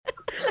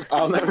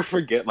I'll never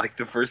forget, like,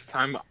 the first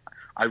time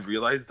I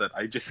realized that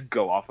I just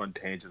go off on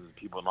tangents and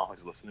people don't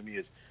always listen to me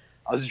is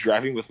I was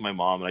driving with my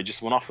mom and I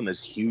just went off on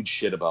this huge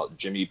shit about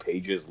Jimmy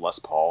Page's Les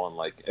Paul, and,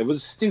 like, it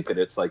was stupid.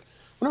 It's like, I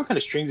wonder what kind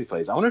of strings he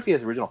plays. I wonder if he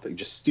has original pick.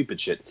 Just stupid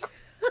shit.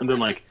 And then,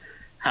 like,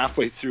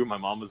 halfway through, my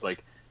mom was like,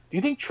 do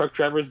you think truck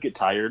drivers get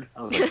tired?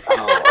 I was like,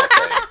 oh,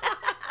 okay.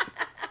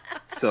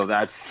 So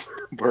that's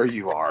where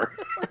you are.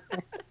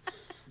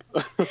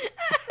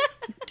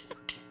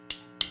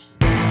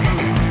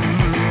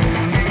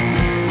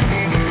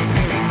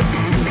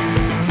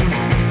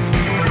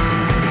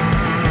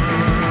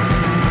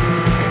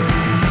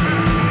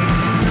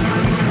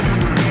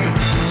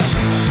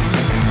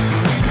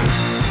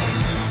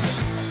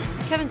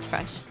 Kevin's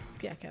fresh.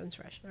 Yeah, Kevin's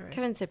fresh. All right.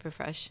 Kevin's super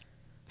fresh.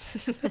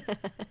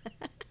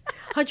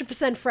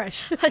 100%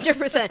 fresh.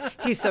 100%.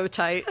 He's so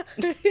tight.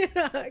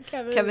 Yeah,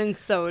 Kevin's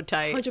so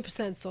tight.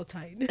 100% so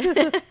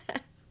tight.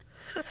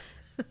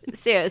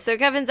 So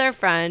Kevin's our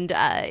friend.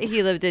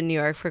 He lived in New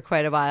York for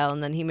quite a while,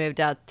 and then he moved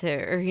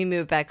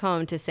back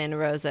home to Santa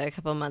Rosa a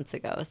couple months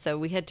ago. So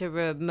we had to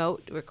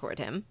remote record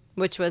him,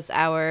 which was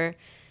our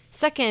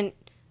second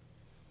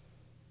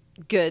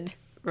good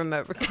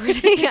remote recording.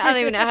 I don't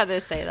even know how to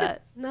say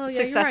that. No, yeah,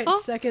 successful? you're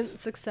right. Second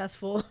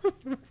successful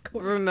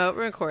remote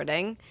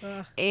recording.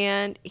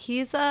 And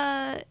he's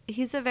a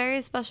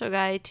very special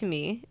guy to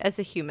me as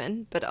a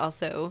human, but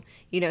also,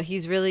 you know,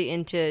 he's really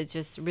into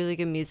just really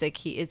good music.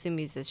 He is a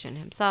musician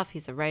himself.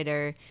 He's a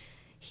writer.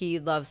 He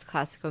loves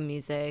classical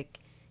music.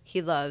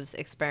 He loves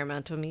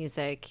experimental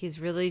music. He's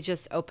really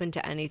just open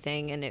to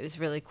anything, and it was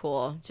really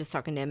cool just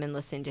talking to him and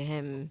listening to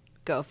him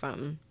go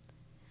from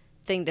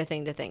thing to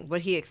thing to thing.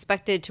 What he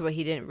expected to what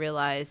he didn't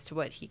realize to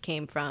what he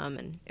came from,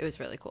 and it was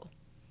really cool.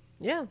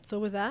 Yeah, so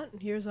with that,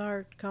 here's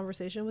our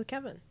conversation with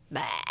Kevin.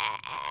 Bah.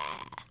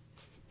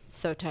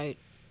 So tight.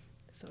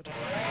 So tight.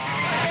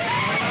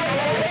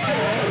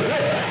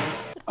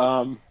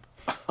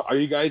 Are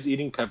you guys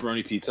eating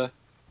pepperoni pizza?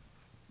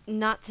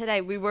 Not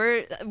today. We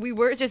were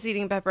just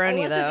eating pepperoni,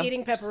 I was though. just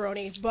eating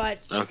pepperoni, but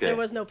Okay. there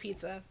was no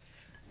pizza.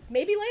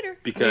 Maybe later.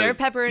 Because We're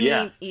pepperoni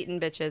yeah, eating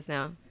bitches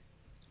now.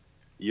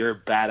 you're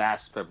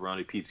badass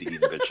pepperoni pizza eating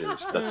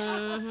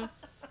bitches.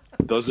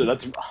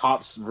 That's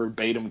Hop's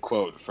verbatim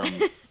quote from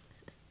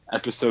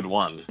episode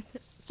 1.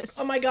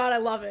 Oh my god, I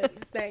love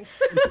it. Thanks.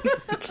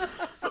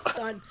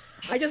 Done.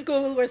 I just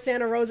googled where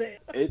Santa Rosa is.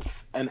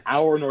 It's an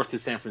hour north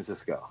of San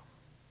Francisco.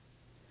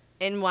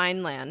 In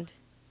Wineland.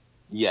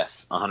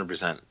 Yes,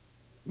 100%.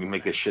 We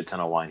make a shit ton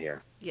of wine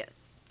here.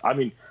 Yes. I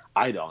mean,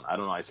 I don't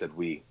know. I said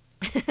we.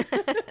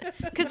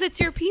 Because it's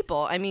your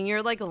people. I mean,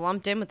 you're like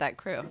lumped in with that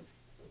crew.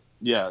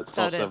 Yeah, it's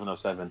So all it is.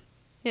 707.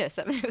 Yeah,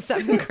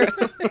 707 crew.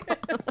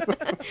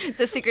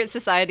 The secret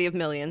society of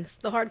millions.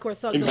 The hardcore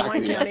thugs Exactly.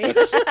 of Wine Yeah. County.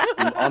 It's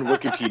on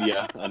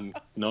Wikipedia and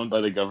known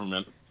by the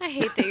government. I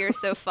hate that you're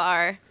so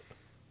far.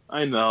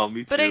 I know,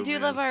 me too. But I do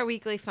man. love our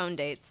weekly phone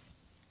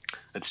dates.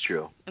 That's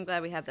true. I'm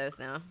glad we have those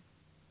now.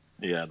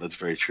 Yeah, that's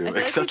very true. I feel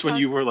like Except we when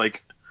you talk- were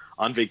like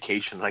on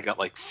vacation, I got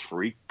like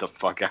freaked the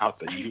fuck out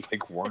that you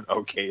like weren't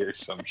okay or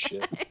some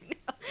shit.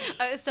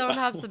 I was telling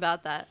Hobbs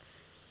about that.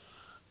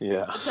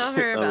 Yeah. Tell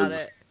her That about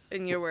was- it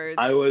in your words.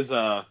 I was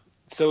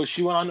so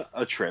she went on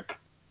a trip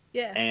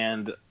Yeah.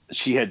 and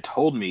she had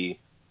told me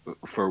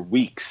for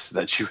weeks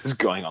that she was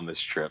going on this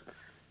trip.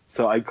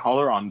 So I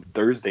called her on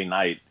Thursday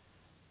night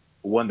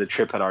when the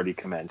trip had already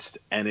commenced,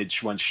 and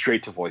it went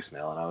straight to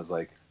voicemail, and I was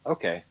like,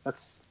 okay,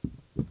 that's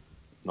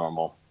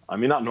normal. I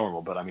mean, not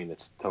normal, but I mean,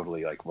 it's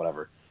totally like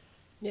whatever.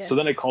 Yeah. So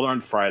then I called her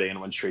on Friday and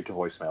it went straight to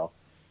voicemail.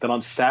 Then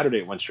on Saturday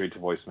it went straight to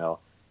voicemail.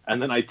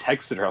 And then I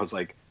texted her. I was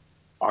like,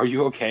 are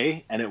you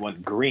okay? And it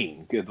went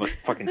green. It's like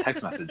a fucking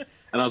text message.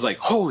 And I was like,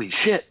 holy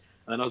shit.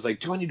 And then I was like,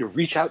 do I need to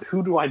reach out?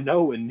 Who do I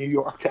know in New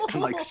York that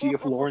can like see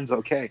if Lauren's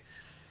okay?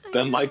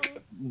 Then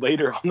like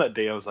later on that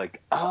day I was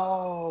like,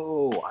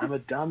 oh, I'm a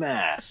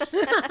dumbass.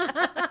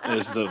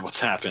 Is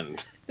what's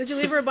happened. Did you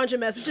leave her a bunch of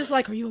messages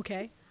like, are you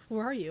okay?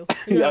 Where are you?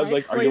 Yeah, I was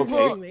like, are you okay,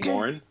 calling me?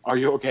 Lauren? Are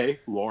you okay,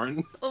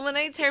 Lauren? Well, when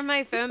I turned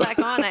my phone back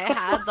on,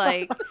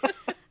 I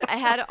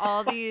had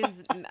all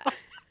these.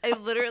 I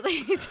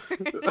literally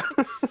turned.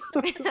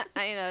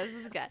 I know, this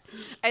is good.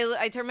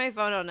 I turned my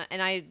phone on,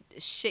 and I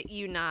shit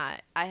you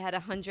not, I had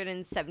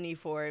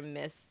 174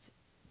 missed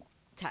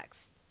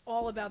texts.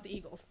 All about the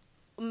Eagles.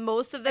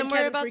 Most of them And were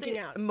Kevin about freaking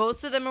out.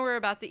 Most of them were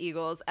about the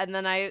Eagles, and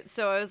then I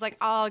was like,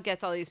 I'll get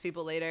to all these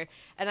people later,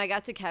 and I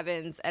got to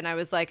Kevin's, and I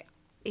was like,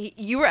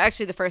 you were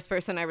actually the first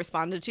person I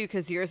responded to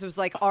because yours was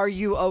like, are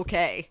you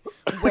okay?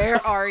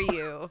 Where are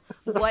you?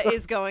 What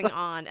is going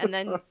on? And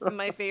then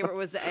my favorite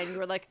was the end. You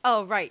were like,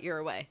 oh, right, you're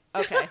away.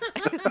 Okay.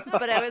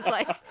 But I was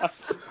like,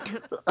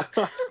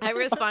 I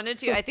responded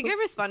to you. I think I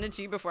responded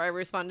to you before I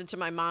responded to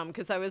my mom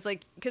because I was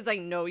like, because I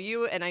know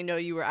you and I know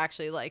you were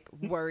actually like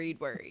worried.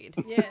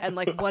 Yeah. And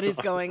like, what is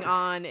going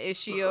on? Is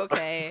she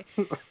okay?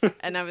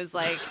 And I was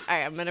like, all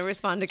right, I'm going to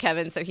respond to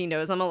Kevin so he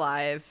knows I'm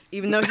alive.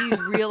 Even though he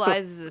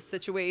realizes the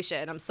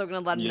situation, I'm still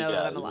going to let him know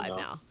that I'm alive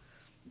now.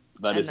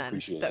 That is And then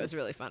appreciated. that was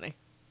really funny.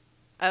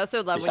 I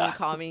also love when you Yeah.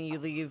 call me and you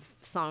leave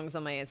songs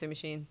on my answer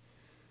machine.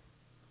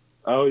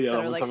 Oh yeah, that that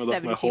are one like time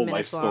that's my 17 whole life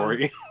minutes long.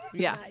 story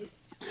Yeah. Nice.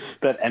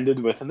 that ended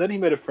with, and then he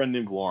met a friend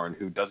named Lauren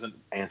who doesn't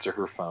answer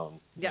her phone.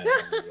 Yeah.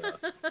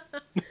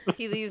 And,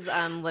 He leaves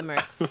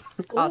limericks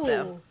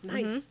also. Ooh,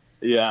 nice.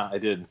 yeah, I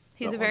did.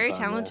 He's that a one very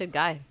time, yeah. talented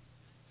guy.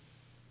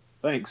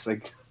 Thanks.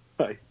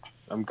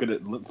 I'm good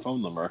at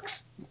phone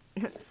limericks.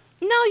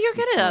 No, you're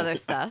good at So- other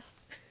stuff.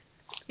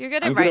 You're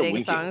good at I'm good at writing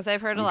winking. songs.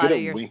 I've heard I'm a lot good of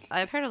at your wink.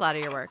 I've heard a lot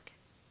of your work.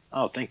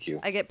 Oh, thank you.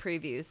 I get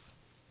previews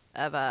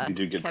of You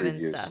do get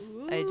Kevin's previews. stuff.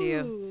 I do.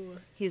 Ooh.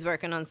 He's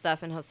working on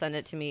stuff and he'll send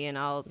it to me and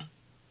I'll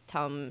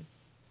tell him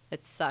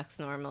it sucks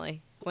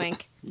normally.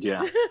 Wink.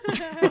 Yeah.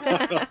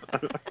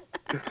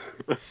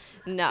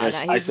 No, Yes,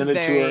 no, I he's sent it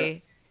to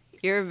her.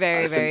 You're a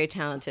very, I sent- very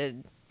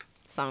talented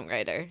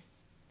songwriter,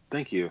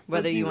 Thank you.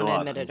 whether That you means want a to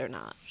lot. admit it or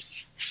not.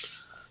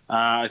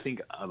 I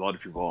think a lot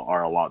of people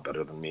are a lot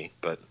better than me,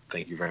 but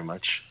thank you very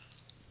much.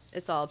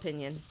 It's all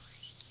opinion.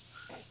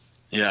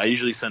 Yeah, I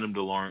usually send them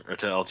to Lauren or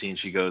to LT, and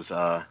she goes,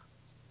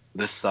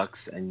 "This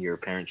sucks, and your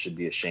parents should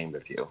be ashamed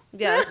of you."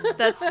 Yeah,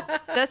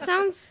 that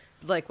sounds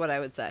like what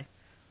I would say.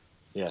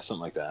 Yeah,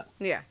 something like that.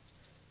 Yeah.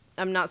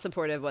 I'm not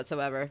supportive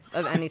whatsoever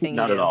of anything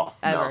Not you at do. all,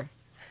 no.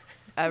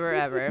 Ever.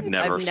 Ever.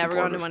 Never I've never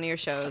gone to supportive. one of your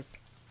shows.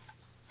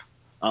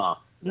 No.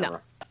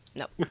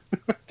 No.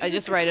 I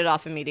just write it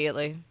off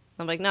immediately.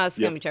 I'm like, no, it's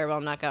going to Yep. be terrible.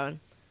 I'm not going.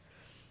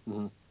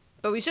 Mhm.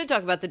 But we should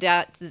talk about the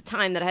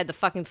time that I had the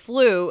fucking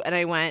flu and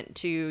I went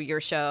to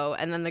your show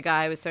and then the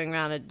guy was throwing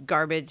around a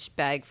garbage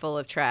bag full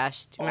of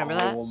trash. Do you remember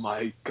that? Oh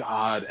my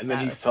god! And then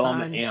That he was fell on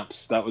fun. the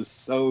amps. That was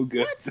so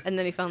good. And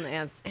then he found the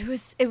amps. It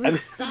was You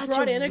such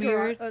brought a in a,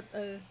 weird.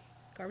 a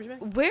garbage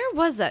bag? Where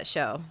was that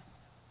show?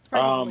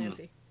 Probably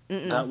Delancey.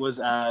 That was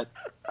at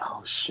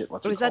what's It it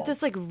was called? at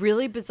this like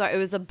really bizarre. It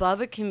was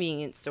above a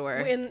convenience store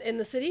In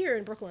the city or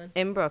in Brooklyn?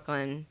 in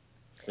Brooklyn.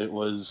 It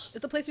was. Is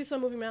it the place we saw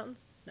Moving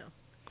Mountains? No.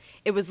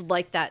 It was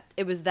like that.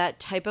 It was that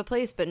type of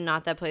place, but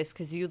not that place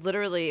because you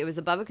literally. It was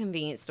above a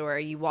convenience store.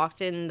 You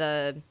walked in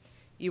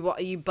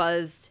you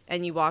buzzed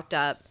and you walked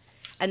up,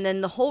 and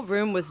then the whole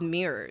room was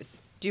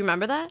mirrors. Do you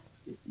remember that?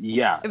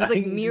 Yeah, It was I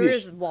like think it used to be a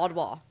mirrors wall to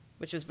wall,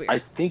 which was weird. I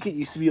think it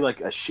used to be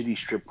like a shitty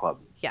strip club.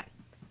 Yeah,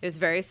 it was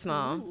very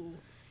small, Ooh.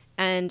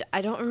 and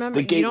I don't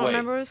remember. The You don't Gateway.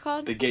 remember what it was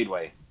called? The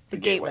Gateway. The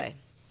Gateway.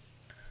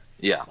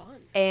 Yeah. Fun.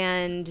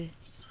 And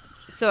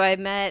so I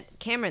met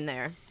Cameron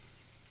there.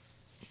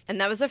 And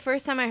that was the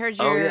first time I heard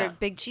your yeah.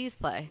 Big Cheese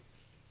play.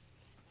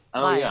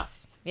 Oh live. yeah.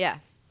 Yeah.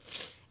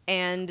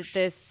 And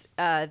this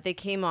they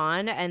came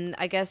on and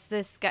I guess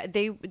this guy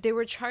they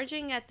were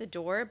charging at the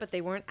door, but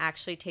they weren't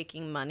actually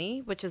taking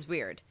money, which is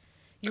weird.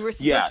 You were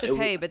supposed Yeah, to it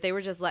pay, but they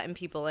were just letting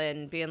people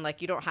in, being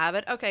like, you don't have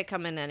it? Okay,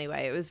 come in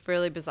anyway. It was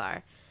really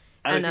bizarre.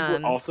 And I And,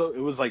 think also it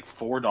was like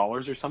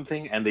 $4 or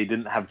something, and they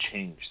didn't have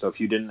change. So if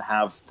you didn't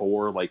have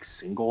 4 like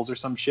singles or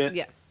some shit,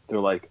 Yeah. they're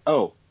like,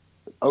 oh,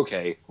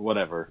 okay,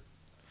 whatever.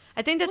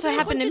 I think that's Well, what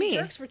they're a happened to bunch of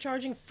me. jerks for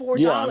charging $4.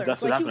 Yeah,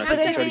 that's what Like, you happened. I have think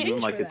they to tried have to give them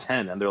change like for a that.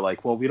 10, and they're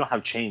like, well, we don't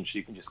have change, so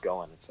you can just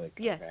go in. It's like,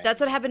 Yeah, okay.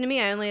 that's what happened to me.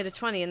 I only had a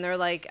 20, and they're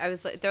like,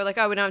 they're like,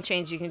 oh, we don't have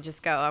change. You can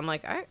just go. I'm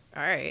like, all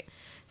right.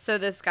 So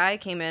this guy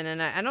came in,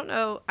 and I don't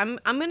know. I'm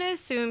gonna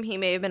assume he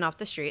may have been off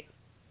the street.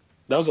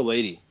 That was a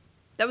lady.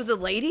 That was a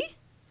lady?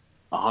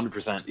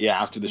 100%. Yeah,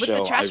 after the With the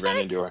show, I trash ran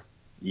bag? into her.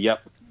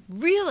 Yep.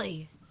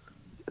 Really?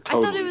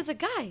 Totally. I thought it was a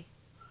guy.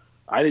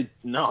 I did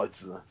no.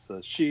 It's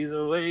she's a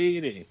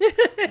lady.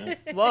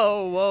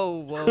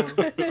 Whoa.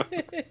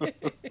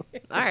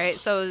 All right,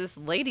 so this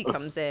lady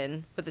comes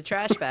in with a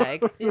trash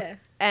bag, Yeah.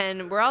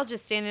 and we're all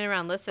just standing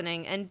around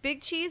listening. And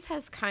Big Cheese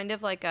has kind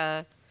of like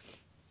a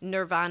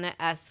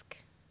Nirvana-esque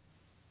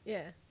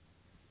Yeah.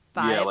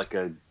 vibe. Yeah, like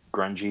a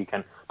grungy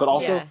kind. But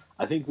also, Yeah.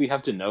 I think we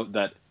have to note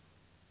that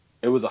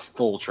it was a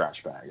full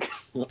trash bag.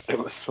 It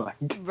was like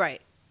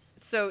Right.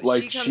 So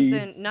Like, she comes she-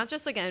 in, not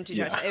just like an empty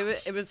trash. Yeah.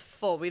 It was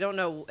full. We don't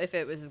know if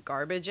it was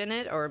garbage in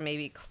it or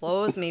maybe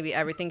clothes, maybe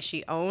everything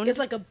she owned. It's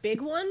like a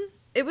big one?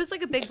 It was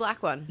like a big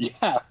black one.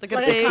 yeah, Like a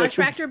Like big a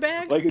contractor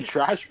bag? like a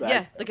trash bag.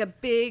 Yeah, like a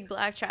big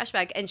black trash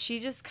bag. And she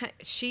just,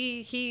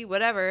 she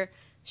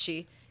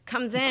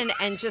comes in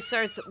and just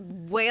starts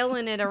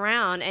wailing it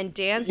around and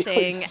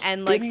dancing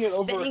and like spinning it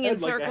over her spinning in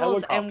head like a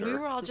circles. And we helicopter.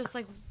 were all just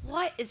like,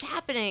 what is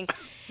happening?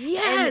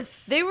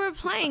 Yes. And they were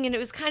playing and it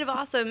was kind of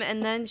awesome.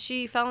 And then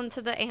she fell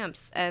into the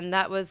amps. And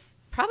that was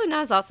probably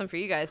not as awesome for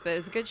you guys, but it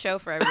was a good show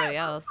for everybody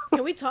else.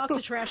 Can we talk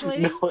to Trash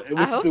Lady? No, it was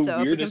I hope the so, if we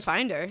can weirdest.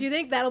 find her. Do you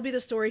think that'll be the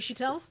story she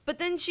tells? But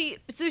then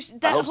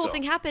that hope whole so.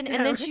 thing happened, and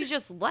Yeah, then right. she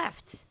just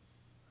left.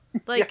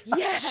 Like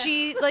Yeah.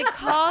 she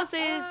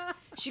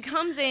she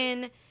comes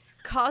in,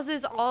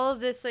 causes all of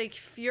this like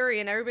fury,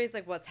 and everybody's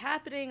like, "What's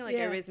happening?" Like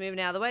Yeah. everybody's moving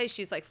out of the way.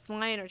 She's like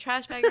flying her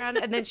trash bag around,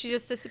 and then she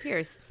just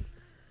disappears.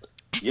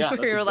 Yeah,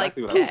 that's we were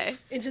exactly like, what "Okay,"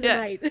 Into the Yeah.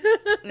 night.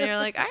 and you're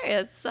like, "All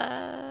right,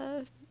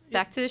 let's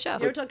back to the show." You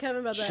ever tell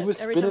Kevin about that? She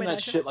was every time spinning I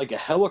that die? shit like a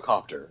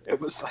helicopter. It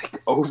was like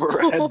over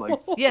her head, like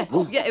Yeah,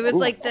 it was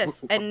like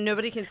this, and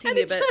nobody can see And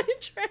me, a but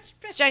giant trash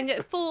bag.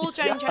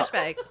 giant trash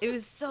bag. It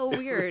was so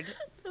weird.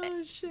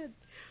 Oh shit.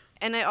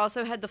 And I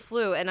also had the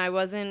flu, and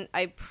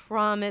I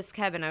promised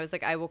Kevin, I was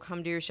like, I will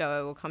come to your show.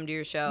 I will come to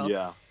your show.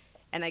 yeah.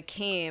 And I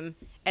came,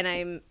 and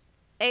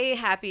A,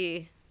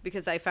 happy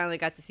because I finally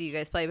got to see you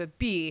guys play, but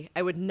B,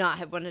 I would not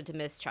have wanted to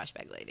miss Trash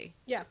Bag Lady.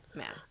 Yeah.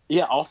 Man.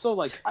 Yeah, also,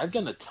 like, I've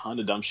done a ton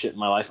of dumb shit in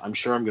my life. I'm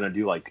sure I'm going to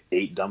do, like,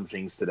 8 dumb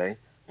things today.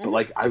 But,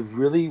 like, I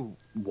really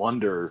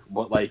wonder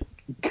what, like,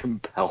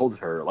 compelled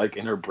her, like,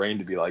 in her brain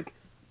to be like,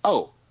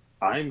 oh,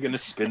 I'm going to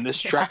spin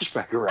this trash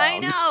bag around. I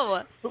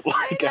know.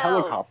 Like a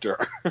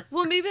helicopter.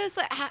 Well, maybe it's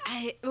like,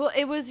 well,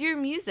 it was your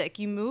music.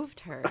 You moved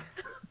her.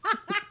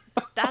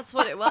 That's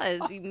what it was.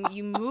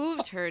 You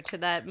moved her to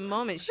that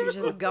moment. She was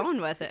just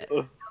going with it.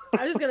 I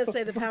was just going to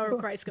say the power of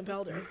Christ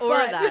compelled her. Or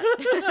that.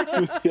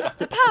 Yeah.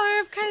 The power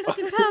of Christ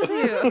compels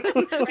you.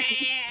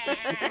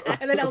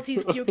 And then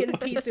LT's puking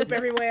pea soup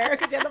everywhere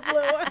because he had the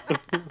flu.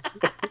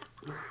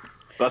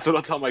 That's what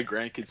I'll tell my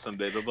grandkids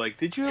someday. They'll be like,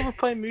 did you ever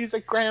play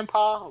music,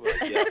 Grandpa? I'm like,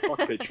 yeah, fuck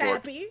Pitchfork.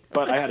 Happy.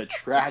 But I had a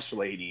trash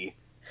lady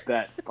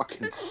that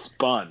fucking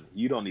spun.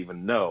 You don't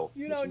even know.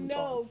 You Miss don't Mouton.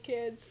 know,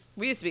 kids.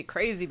 We used to be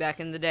crazy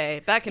back in the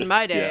day. Back in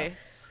my day,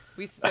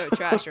 we used to throw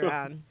trash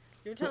around.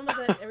 You're talking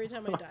about that Every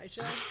Time I Die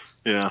show?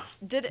 Yeah.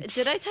 Did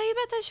I tell you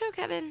about that show,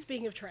 Kevin?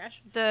 Speaking of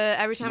trash. The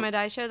Every Time I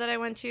Die show that I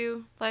went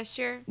to last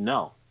year?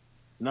 No.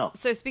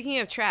 So speaking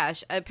of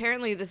trash,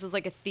 apparently this is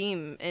like a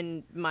theme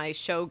in my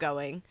show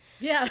going.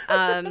 Yeah,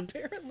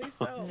 apparently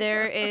so.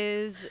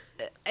 There's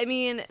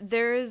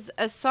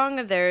a song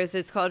of theirs,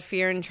 it's called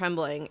Fear and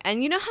Trembling.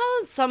 And you know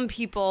how some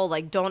people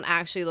like don't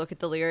actually look at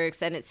the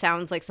lyrics and it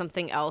sounds like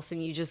something else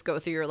and you just go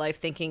through your life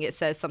thinking it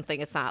says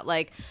something it's not.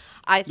 Like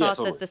I thought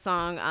totally. that the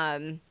song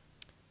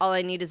All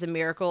I Need Is a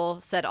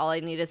Miracle said All I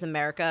Need Is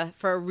America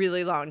for a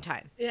really long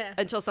time. Yeah.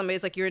 Until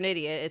somebody's like, you're an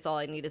idiot, it's All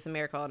I Need Is a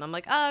Miracle. And I'm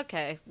like, oh,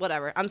 okay,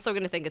 whatever. I'm still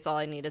going to think it's All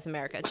I Need Is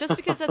America. Just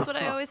because that's what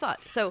I always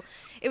thought. So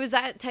it was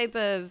that type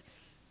of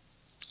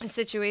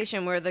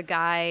situation where the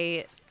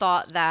guy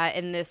thought that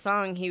in this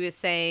song he was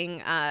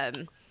saying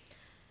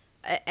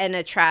in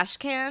a trash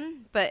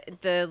can, but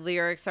the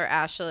lyrics are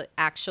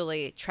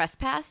actually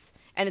trespass.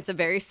 And it's a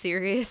very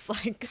serious,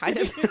 like, kind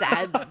of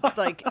sad,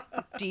 like,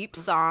 deep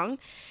song.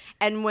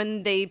 And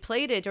when they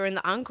played it during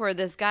the encore,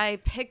 this guy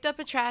picked up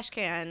a trash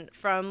can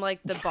from, like,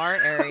 the bar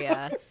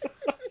area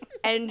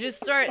and just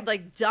started,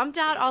 like, dumped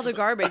out all the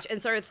garbage and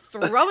started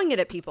throwing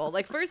it at people.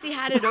 Like, first he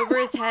had it over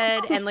his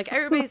head, and, like,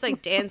 everybody's,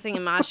 like, dancing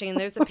and moshing, and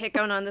there's a pick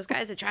going on. This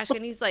guy's a trash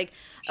can. He's, like,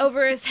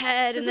 over his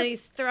head, and then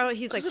he's like,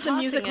 This is tossing the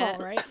music it. hall,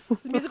 right?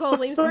 The music hall of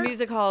Williamsburg?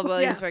 Music Hall of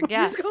Williamsburg,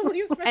 yeah. Music hall of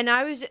Williamsburg. And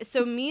I was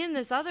so me and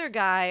this other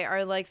guy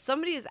are like,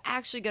 somebody is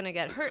actually gonna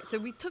get hurt. So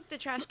we took the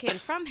trash can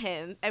from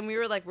him, and we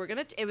were like,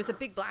 it was a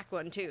big black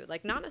one too,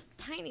 like not a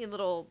tiny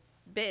little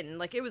bin,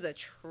 like it was a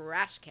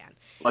trash can.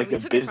 Like and we a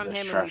took it from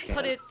business him and we trash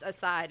put can. it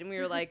aside, and we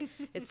were like,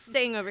 it's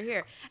staying over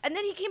here. And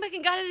then he came back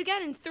and got it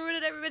again and threw it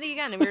at everybody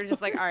again, and we were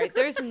just like, all right,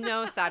 there's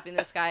no stopping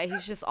this guy.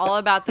 He's just all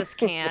about this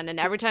can, and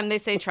every time they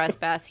say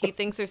trespass, he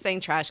thinks they're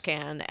saying trash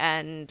can,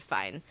 and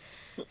fine.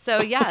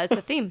 So yeah, it's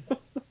a theme.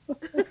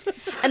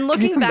 And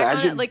looking back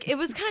on it, like, it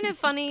was kind of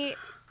funny.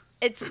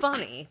 It's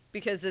funny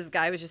because this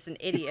guy was just an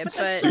idiot, but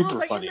Super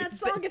like funny. in that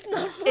song, it's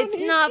not funny. it's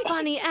not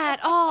funny at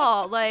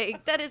all.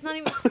 Like, that is not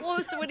even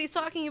close to what he's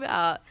talking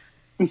about.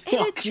 In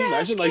Yeah, a can you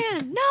trash imagine, like,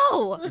 can.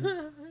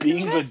 No.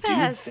 being the dude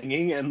Trespass.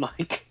 singing and,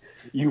 like,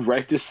 you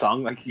write this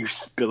song like you're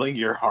spilling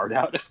your heart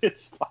out.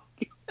 It's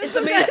like, It's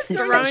a man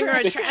Throwing throwing a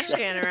a trash trash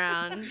can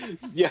around.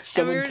 yeah,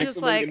 someone were picks just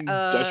up like like, an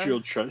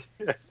industrial trash.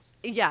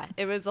 Yeah,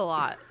 it was a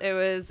lot. It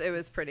was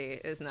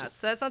nuts.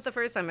 So that's not the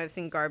first time I've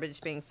seen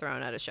garbage being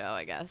thrown at a show,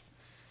 I guess.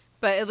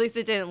 But at least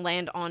it didn't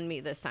land on me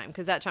this time,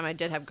 because that time I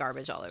did have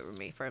garbage all over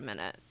me for a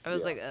minute. I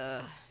was like,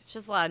 ugh. It's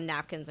just a lot of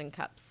napkins and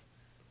cups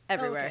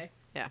everywhere. Okay.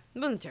 Yeah, it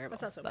wasn't terrible.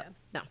 That's not so but bad.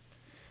 No.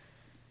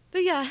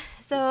 But yeah,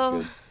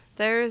 so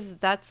that's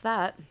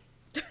that.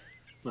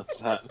 That's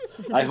that.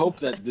 I hope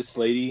that this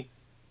lady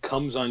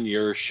comes on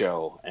your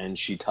show and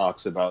she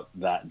talks about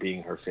that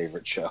being her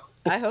favorite show.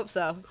 I hope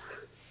so.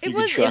 You It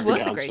can was track her a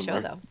down great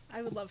somewhere. show, though.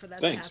 I would love for that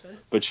Thanks. to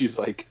happen. But she's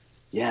like,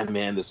 yeah,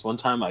 man, this one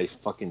time I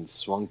fucking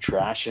swung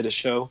trash at a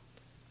show.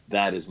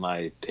 That is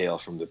my tale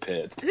from the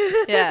pit.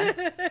 Yeah.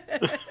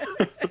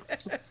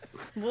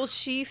 Well,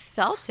 she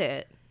felt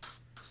it.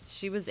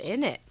 She was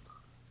in it.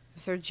 It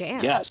was her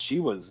jam. Yeah, she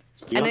was.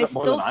 And I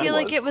still feel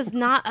like was. it was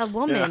not a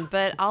woman, Yeah.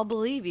 but I'll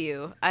believe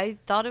you. I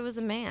thought it was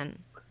a man.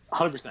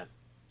 100%.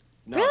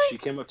 No, Really? she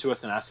came up to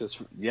us and asked us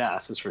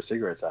for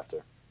cigarettes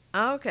after.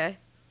 Oh, okay.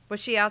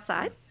 Was she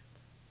outside?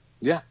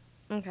 Yeah.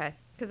 Okay.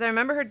 Because I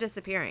remember her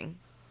disappearing.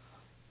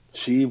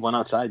 She went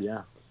outside,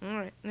 yeah. All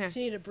right. Yeah.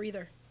 She needed a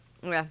breather.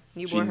 Yeah.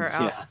 You wore her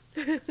out.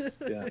 Yeah.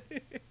 Yeah.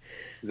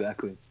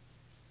 Exactly.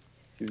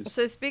 She was-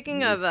 So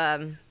speaking of,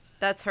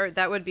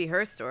 that would be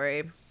her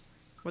story.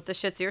 What the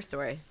shit's your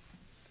story?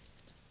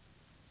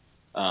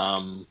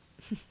 um,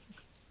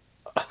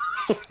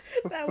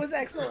 That was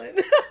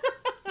excellent.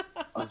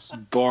 I was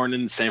born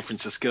in San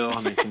Francisco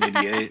in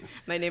 1988.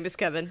 My name is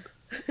Kevin.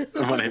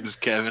 My name is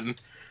Kevin.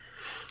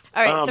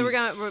 All right. So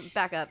Um, we're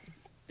back up.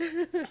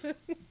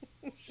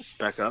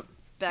 Back up.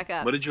 Back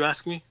up. What did you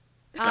ask me?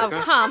 Oh, Back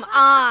up? come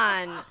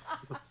on.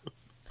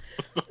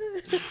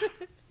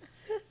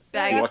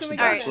 Bag You it. watched Ask him The again.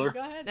 Bachelor? Go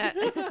ahead.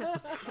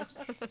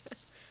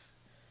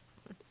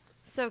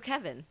 So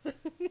Kevin,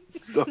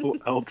 So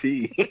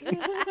LT.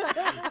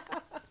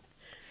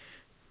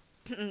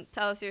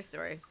 tell us your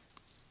story.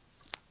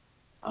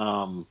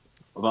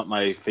 About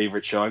my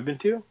favorite show I've been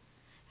to.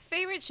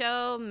 Favorite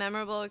show,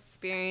 memorable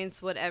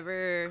experience,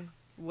 whatever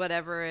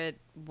it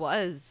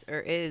was or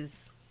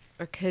is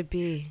or could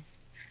be.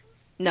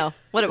 No,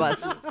 what it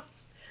was.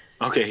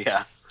 Okay,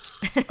 yeah.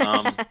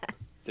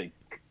 Think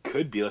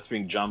could be. Let's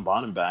bring John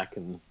Bonham back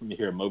and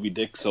hear a Moby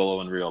Dick solo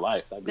in real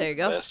life. That'd be There you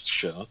the go. best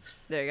show.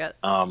 There you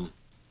go.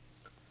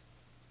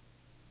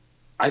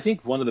 I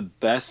think one of the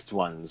best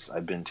ones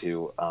I've been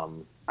to.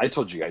 I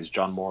told you guys,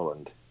 John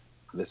Moreland.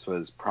 This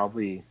was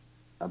probably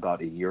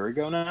about a year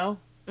ago now.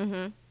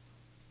 Mm-hmm.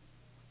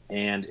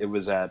 And it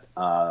was at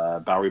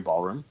Bowery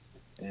Ballroom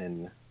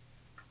in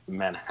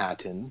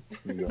Manhattan,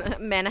 New York.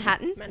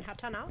 Manhattan.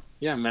 Manhattan out.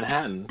 Yeah,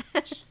 Manhattan.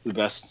 It's the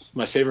best.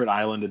 My favorite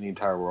island in the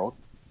entire world.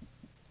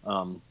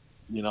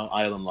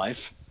 Island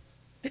life.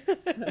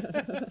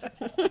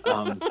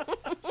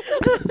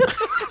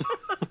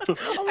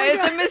 I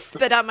almost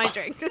spit out my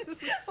drink.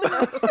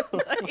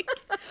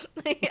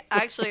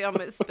 Actually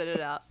almost spit it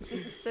out.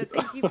 So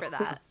thank you for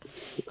that.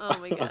 Oh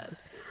my god.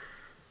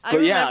 I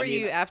remember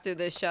you after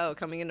this show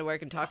coming into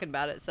work and talking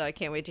about it, so I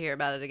can't wait to hear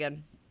about it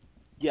again.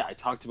 Yeah, I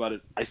talked about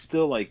it. I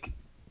still and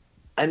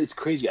it's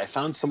crazy. I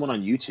found someone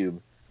on YouTube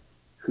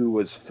who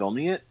was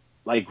filming it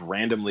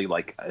randomly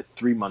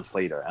 3 months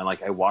later, and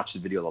I watched the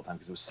video all the time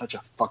because it was such a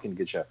fucking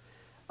good show.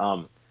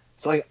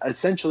 So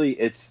essentially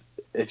it's,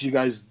 if you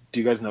guys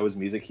know his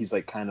music, he's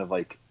kind of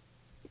like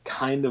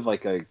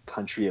a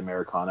country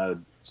Americana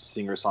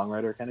singer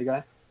songwriter kind of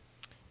guy.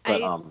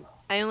 But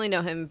I only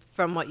know him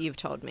from what you've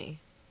told me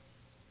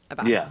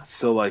about yeah, him.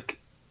 so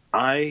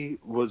I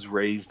was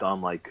raised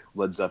on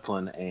Led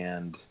Zeppelin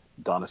and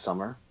Donna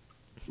Summer.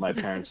 My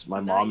parents, my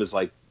mom Nice.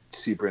 is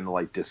super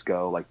into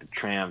disco, the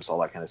Tramps, all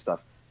that kind of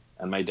stuff,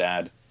 and my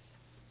dad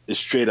is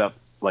straight up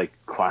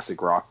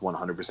classic rock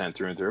 100%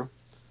 through and through.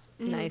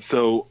 Nice.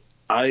 So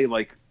I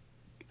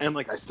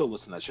I still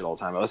listen to that shit all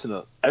the time.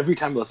 Every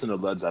time I listen to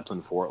Led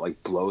Zeppelin 4,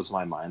 it blows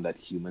my mind that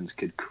humans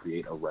could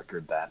create a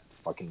record that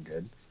fucking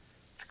good.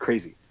 It's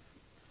crazy.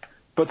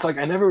 But it's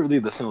I never really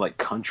listened to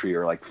country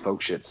or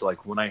folk shit. So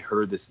when I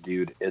heard this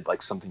dude, it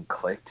something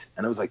clicked,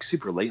 and it was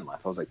super late in life.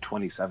 I was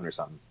 27 or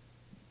something,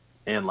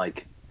 and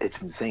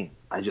it's insane.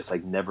 I just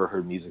never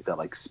heard music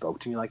that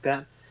spoke to me like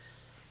that.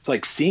 So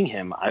seeing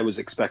him, I was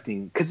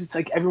expecting, because it's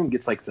everyone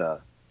gets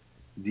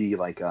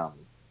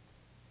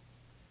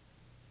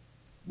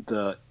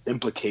the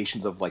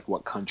implications of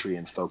what country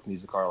and folk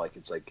music are.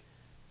 It's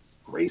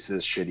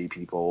racist, shitty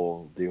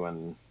people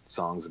doing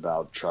songs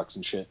about trucks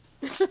and shit.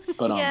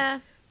 But yeah,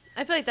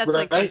 I feel that's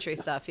right? country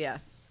stuff. Yeah.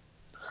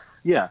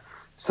 Yeah.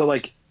 So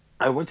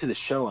I went to the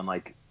show and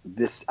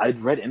I'd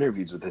read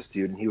interviews with this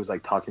dude, and he was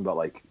talking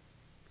about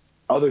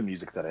other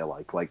music that I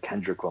like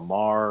Kendrick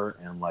Lamar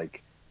and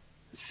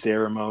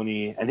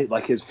Ceremony, and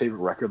his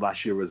favorite record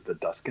last year was The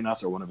Dusk in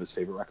Us, or one of his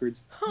favorite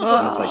records.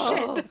 And it's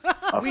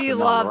Oh, a we phenomenal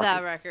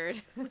love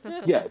record. that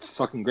record. Yeah, it's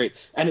fucking great,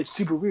 and it's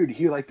super weird to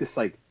hear this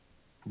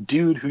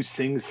dude who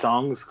sings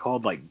songs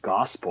called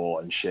gospel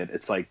and shit.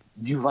 It's do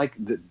you like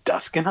The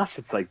Dusk in Us?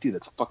 It's dude,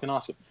 that's fucking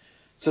awesome.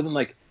 So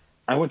then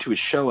I went to his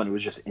show, and it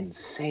was just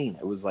insane.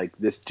 It was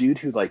this dude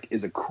who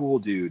is a cool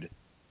dude,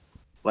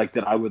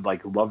 that I would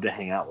love to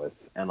hang out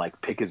with and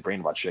pick his brain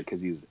about shit,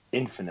 because he's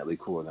infinitely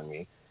cooler than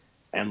me,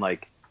 and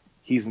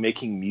he's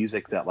making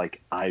music that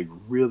I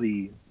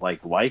really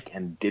like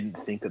and didn't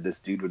think that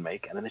this dude would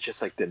make. And then it's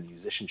just the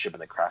musicianship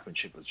and the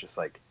craftsmanship was just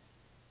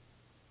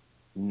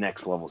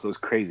next level. So it was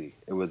crazy.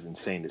 It was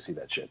insane to see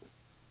that shit.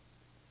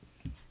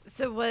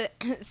 So what?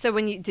 So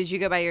did you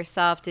go by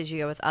yourself? Did you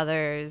go with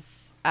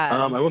others?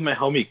 I went with my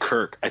homie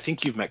Kirk. I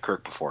think you've met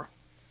Kirk before.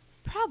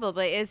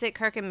 Probably. Is it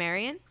Kirk and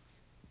Marion?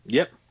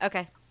 Yep.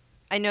 Okay,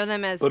 I know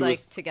them as But it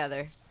was-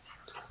 together.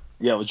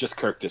 Yeah, it was just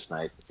Kirk this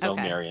night. No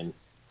Okay. Marion.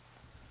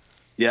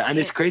 Yeah, and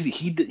it's crazy.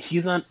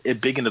 He's not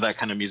big into that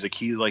kind of music.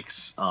 He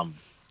likes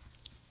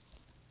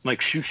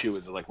Shoo Shoo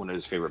is one of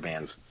his favorite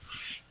bands,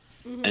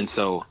 and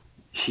so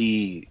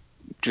he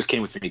just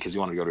came with me because he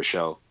wanted to go to a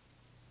show.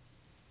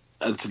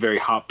 It's a very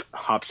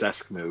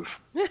Hops-esque move.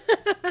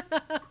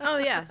 Oh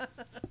yeah.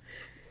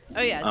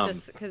 Oh yeah.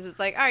 Just because it's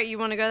all right, you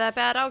want to go that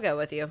bad? I'll go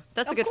with you.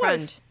 That's a Of good course.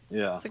 friend.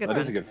 Yeah, That's a good that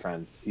is a friend. good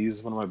friend.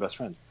 He's one of my best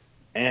friends.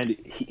 And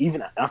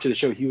even after the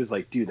show, he was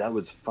dude, that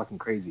was fucking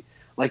crazy.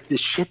 The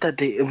shit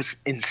that it was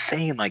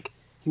insane.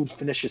 He would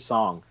finish a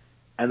song,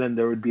 and then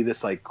there would be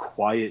this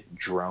quiet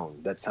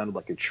drone that sounded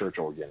like a church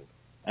organ,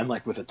 and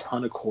with a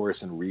ton of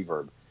chorus and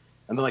reverb.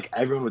 And then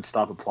everyone would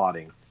stop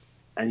applauding,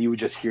 and you would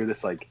just hear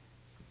this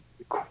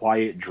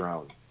quiet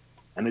drone,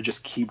 and it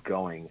just keep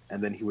going,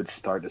 and then he would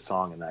start the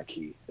song in that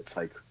key. It's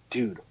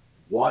dude,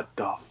 what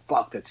the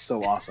fuck? That's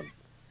so awesome.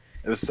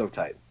 It was so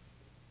tight.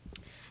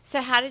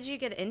 So how did you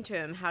get into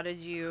him? How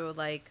did you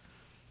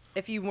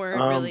if you weren't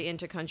really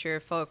into country or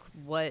folk,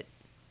 what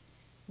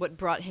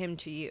brought him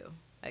to you,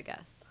 I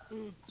guess?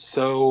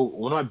 So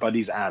one of my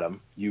buddies,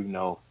 Adam,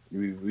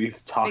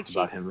 we've talked Big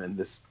about Cheese. him in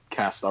this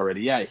cast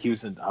already. Yeah, I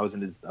was in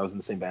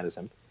the same band as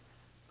him.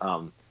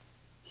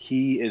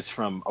 he is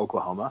from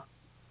Oklahoma,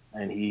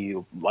 and he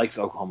likes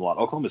Oklahoma a lot.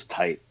 Oklahoma's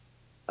tight.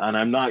 And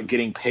I'm not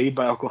getting paid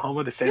by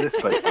Oklahoma to say this,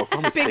 but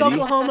Oklahoma Big City...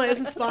 Oklahoma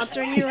isn't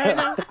sponsoring you right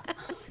now.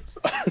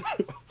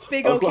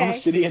 Big Oklahoma okay.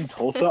 City and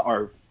Tulsa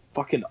are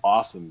fucking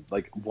awesome.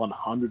 Like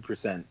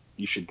 100%,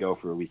 you should go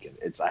for a weekend.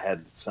 I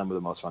had some of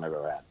the most fun I've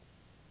ever had.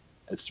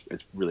 It's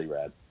really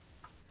rad.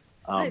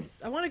 Nice.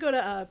 I want to go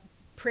to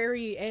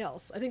Prairie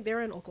Ales. I think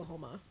they're in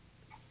Oklahoma.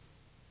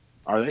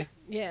 Are they?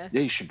 Yeah.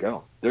 Yeah, you should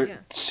go. They're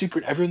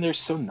super. Everyone there's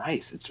so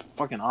nice. It's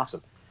fucking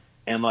awesome.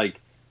 And like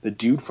the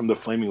dude from the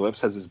Flaming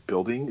Lips has this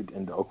building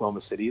in Oklahoma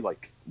City.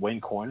 Like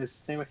Wayne Coyne is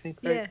his name, I think.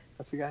 Right? Yeah.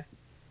 That's the guy.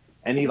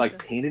 And he like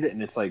painted it,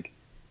 and it's like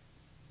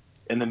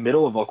in the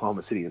middle of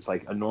Oklahoma City. It's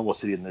like a normal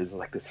city, and there's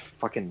like this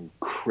fucking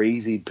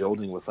crazy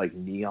building with like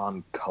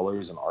neon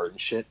colors and art and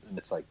shit. And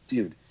it's like,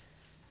 dude,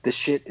 this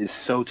shit is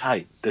so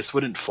tight. This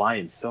wouldn't fly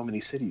in so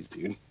many cities,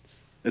 dude.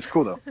 It's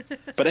cool though.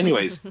 But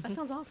anyways, That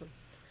sounds awesome.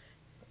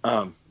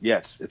 yeah,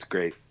 it's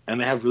great, and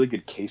they have really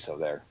good queso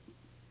there.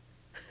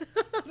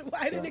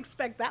 I didn't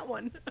expect that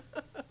one.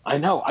 I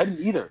know, I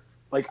didn't either.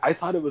 Like, I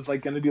thought it was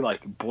like going to be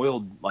like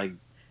boiled like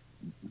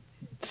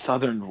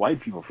Southern white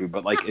people food,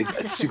 but like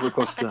it's super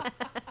close to.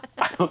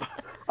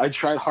 I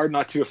tried hard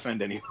not to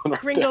offend anyone.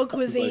 Gringo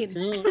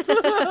cuisine.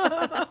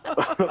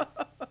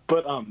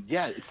 But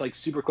yeah, it's like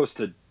super close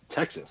to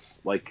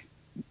Texas. Like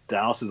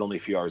Dallas is only a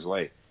few hours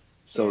away,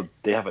 so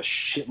they have a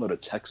shitload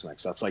of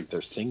Tex-Mex. That's like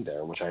their thing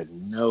there, which I had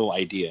no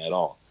idea at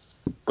all.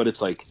 But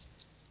it's like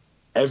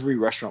every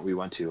restaurant we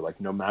went to,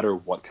 like no matter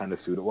what kind of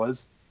food it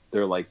was,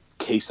 they're like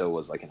queso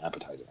was like an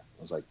appetizer.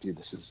 I was like, dude,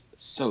 this is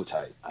so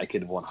tight. I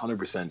could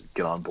 100%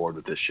 get on board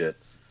with this shit.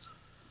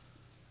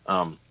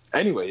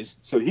 Anyways,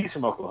 so he's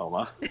from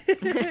Oklahoma.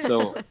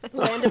 So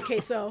Land of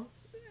queso.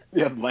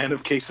 yeah, land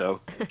of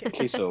queso,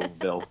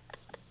 Quesoville.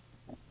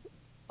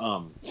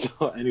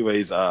 So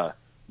anyways,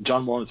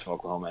 John Moreland's from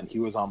Oklahoma, and he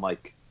was on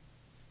like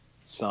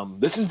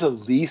this is the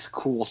least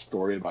cool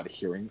story about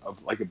hearing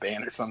of like a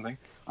band or something.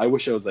 I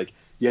wish I was like,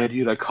 yeah,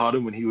 dude, I caught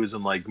him when he was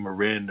in like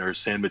Marin or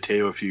San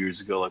Mateo a few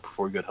years ago, like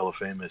before he got hella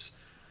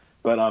famous.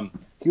 But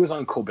he was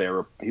on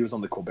Colbert. He was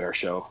on the Colbert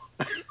Show.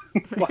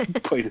 I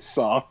played a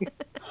song,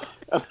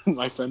 and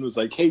my friend was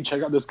like, "Hey,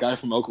 check out this guy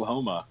from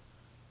Oklahoma,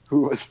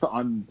 who was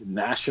on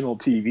national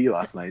TV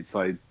last night."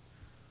 So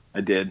I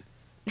did,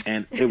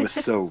 and it was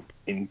so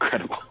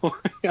incredible.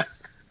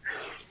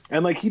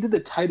 And like he did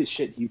the tightest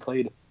shit. He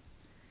played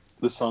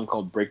the song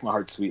called "Break My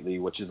Heart Sweetly,"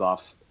 which is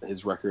off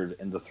his record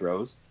 "In the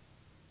Throes,"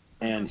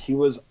 and he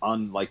was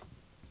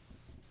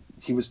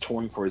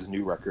touring for his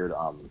new record,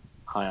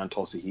 "High on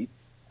Tulsa Heat."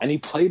 And he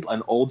played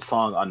an old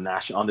song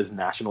on his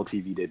national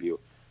TV debut,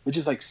 which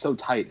is like so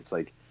tight. It's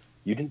like,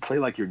 you didn't play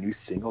like your new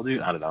single,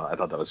 dude. I don't know. I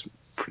thought that was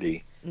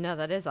pretty. No,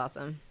 that is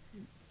awesome.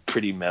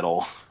 Pretty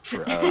metal.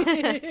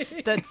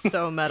 That's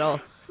so metal.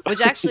 Which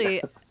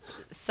actually,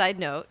 side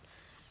note,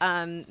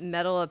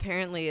 metal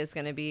apparently is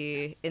going to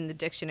be in the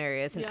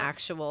dictionary as an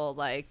actual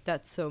like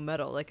that's so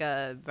metal, like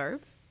a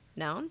verb,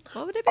 noun.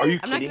 What would it be? Are you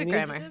I'm not good kidding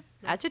at me? grammar.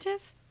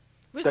 Adjective.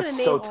 We're just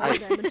That's gonna name so all of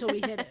tight. them until we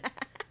hit it.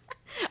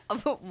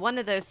 One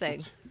of those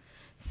things.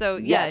 So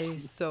yeah, Yes.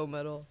 he's so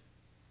metal.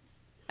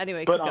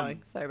 Anyway, But, keep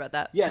going. Sorry about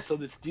that. Yeah, so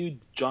this dude,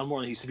 John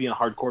Moreland, used to be in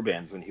hardcore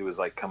bands when he was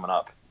like coming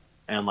up.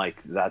 And like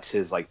that's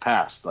his like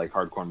past, like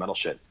hardcore metal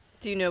shit.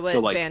 Do you know what So,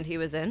 like, band he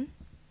was in?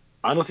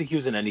 I don't think he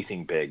was in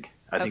anything big.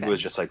 I think it Okay.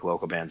 was just like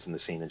local bands in the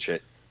scene and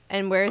shit.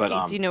 And where is But,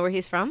 he? Do you know where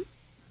he's from?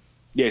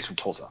 Yeah, he's from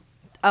Tulsa.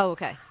 Oh,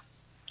 okay.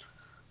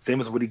 Same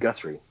as Woody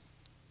Guthrie.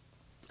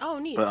 Oh,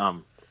 neat. But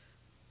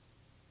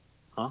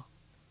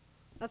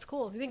That's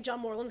cool. You think John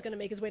Moreland's gonna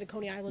make his way to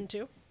Coney Island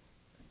too?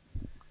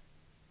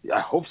 yeah,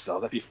 I hope so.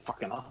 That'd be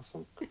fucking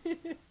awesome.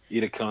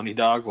 Eat a Coney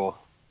dog. Well,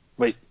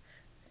 wait,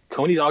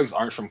 Coney dogs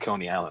aren't from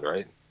Coney Island,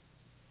 right?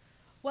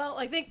 Well,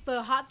 I think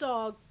the hot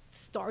dog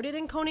started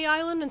in Coney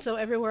Island, and so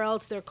everywhere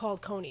else they're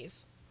called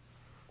Conies.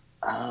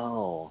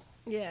 Oh.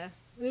 Yeah,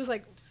 it was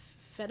like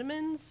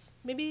Fetterman's,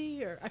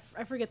 maybe, or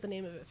I forget the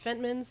name of it.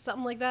 Fentman's,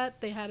 something like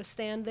that. They had a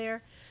stand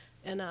there,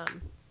 and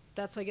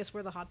that's I guess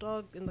where the hot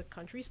dog in the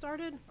country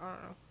started. I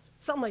don't know,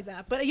 something like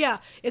that. But yeah,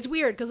 it's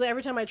weird because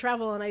every time I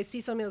travel and I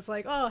see something that's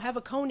like, oh, have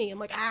a coney, I'm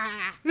like,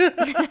 ah,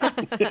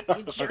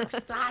 you jerks,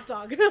 it's a hot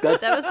dog.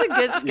 That was a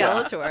good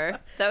Skeletor.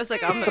 That was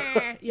like,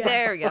 Yeah.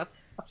 there we go.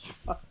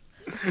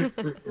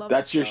 Love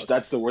That's it.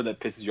 that's the word that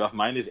pisses you off.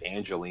 Mine is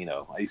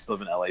Angelino. I used to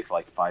live in LA for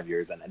like 5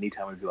 years, and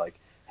anytime I'd be like,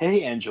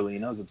 "Hey,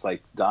 Angelinos," it's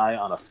like die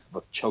on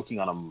choking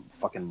on a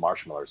fucking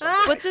marshmallow or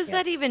something. What does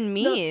that even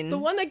mean? The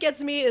one that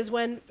gets me is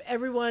when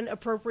everyone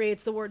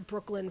appropriates the word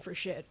Brooklyn for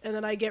shit, and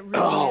then I get really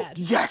Oh mad.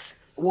 yes,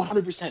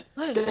 100%. Hey,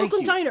 Thank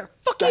Brooklyn you. Diner,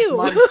 fuck That's you.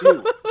 mine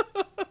too.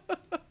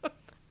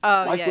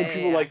 Oh, Like yeah, when yeah,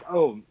 people yeah. like,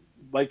 oh,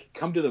 like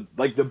come to the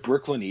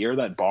Brooklyn Ear,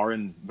 that bar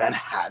in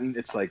Manhattan.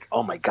 It's like,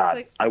 oh my god,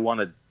 like- I want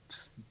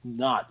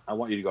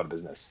you to go to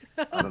business.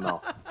 I don't know.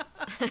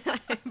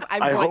 I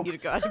I want hope- you to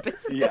go out of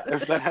business. Yeah,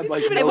 if that had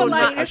like Keep it no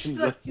polite.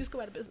 repercussions. You just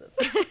go out of business.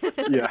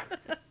 Yeah.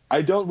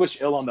 I don't wish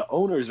ill on the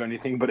owners or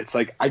anything, but it's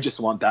like I just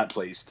want that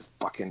place to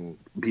fucking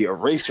be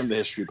erased from the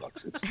history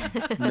books. It's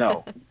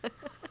no.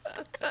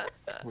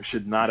 We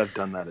should not have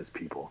done that as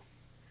people.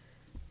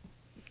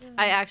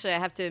 I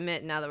have to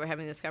admit, now that we're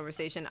having this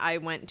conversation, I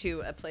went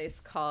to a place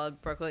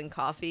called Brooklyn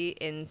Coffee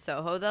in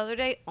Soho the other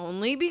day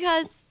only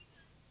because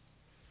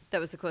that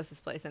was the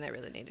closest place and I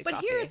really needed coffee.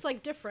 But here it's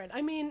like different.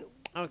 I mean,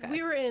 okay.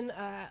 We were in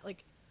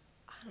like,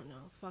 I don't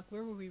know,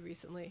 where were we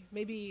recently?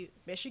 Maybe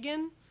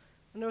Michigan?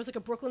 And there was like a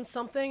Brooklyn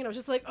something, and I was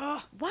just like,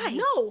 oh, why?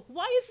 No,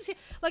 why is this here?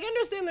 Like, I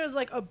understand there's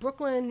like a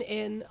Brooklyn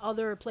in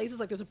other places,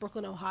 like there's a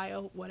Brooklyn,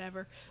 Ohio,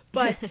 whatever.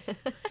 But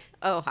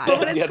Ohio. But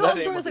when it's called that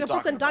ain't there's what like a they're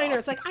Brooklyn talking diner, about.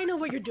 it's like, I know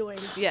what you're doing.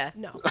 Yeah.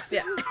 No.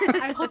 Yeah.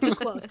 I hope you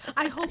close.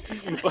 I hope.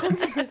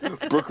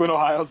 Brooklyn,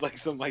 Ohio's like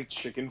some like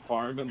chicken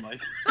farm, and like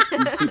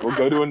these people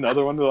go to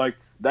another one. They're like,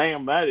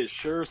 "Damn, that is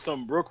sure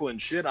some Brooklyn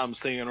shit I'm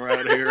seeing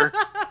right here."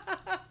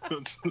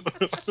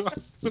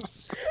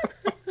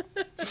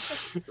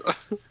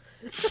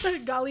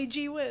 Golly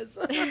gee whiz.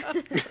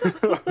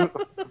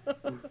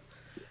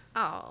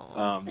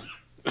 Oh.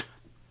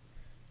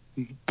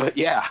 But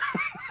yeah.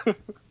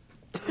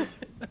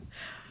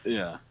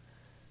 Yeah.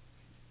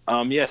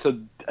 Yeah, so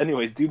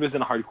anyways, dude was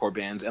in hardcore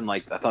bands, and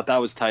like I thought that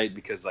was tight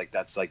because like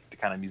that's like the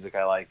kind of music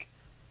I like.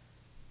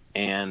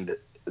 And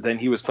then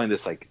he was playing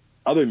this like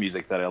other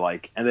music that I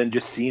like, and then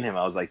just seeing him,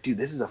 I was like, dude,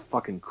 this is a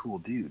fucking cool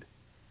dude.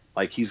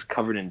 Like he's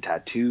covered in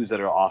tattoos that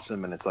are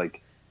awesome, and it's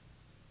like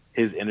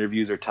his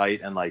interviews are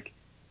tight, and like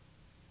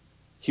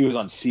he was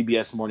on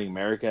CBS Morning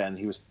America, and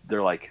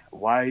they're like,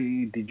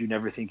 why did you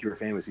never think you were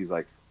famous? He's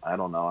like, I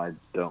don't know, I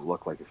don't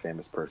look like a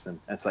famous person.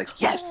 And it's like,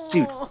 yes,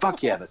 dude,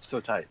 fuck yeah, that's so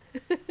tight.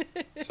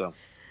 So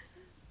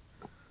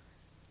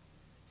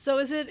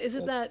is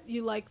it that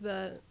you like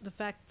the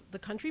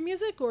country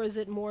music, or is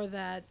it more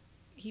that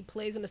he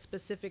plays in a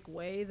specific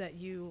way that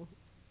you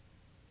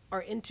are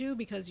into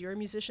because you're a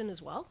musician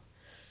as well?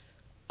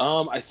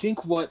 I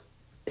think what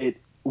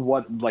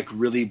like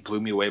really blew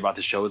me away about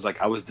the show is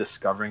like I was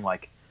discovering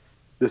like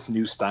this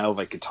new style of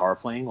like guitar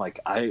playing. Like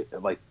I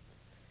like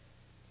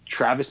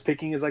Travis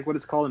picking is like what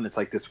it's called, and it's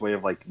like this way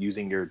of like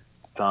using your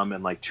thumb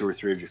and like 2 or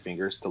 3 of your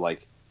fingers to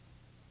like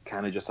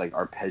kind of just like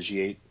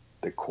arpeggiate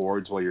the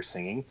chords while you're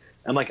singing.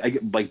 And like I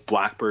get like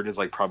Blackbird is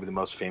like probably the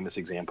most famous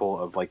example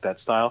of like that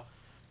style.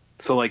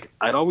 So like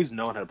I'd always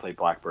known how to play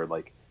Blackbird.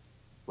 Like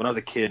when I was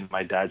a kid,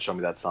 my dad showed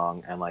me that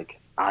song, and like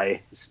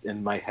I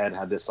in my head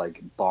had this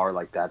like bar,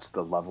 like that's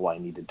the level I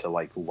needed to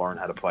like learn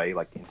how to play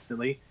like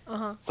instantly.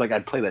 It's like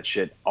I'd play that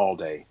shit all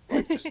day,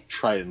 like just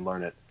try and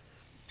learn it.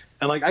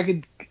 And like I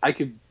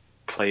could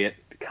play it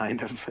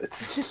kind of.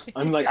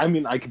 I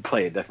mean I could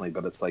play it definitely,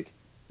 but it's like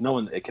no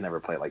one can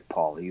ever play it like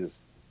Paul. He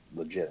was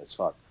legit as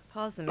fuck.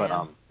 Paul's the man.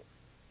 But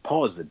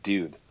Paul is the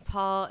dude.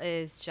 Paul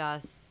is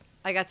just.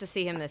 I got to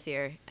see him this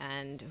year,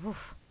 and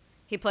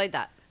he played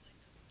that.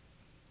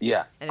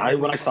 Yeah,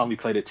 when I saw him, he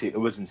played it too. It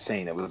was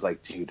insane. It was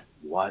like, dude,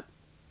 what?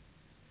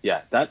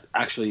 Yeah, that's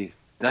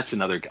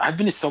another. I've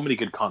been to so many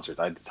good concerts.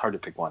 It's hard to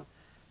pick one,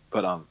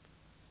 but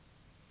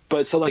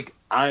so like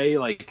I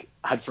like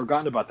had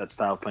forgotten about that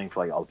style of playing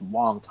for like a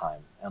long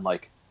time, and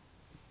like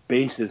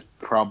bass is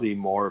probably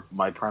more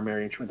my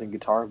primary instrument than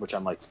guitar, which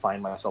I'm like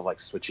find myself like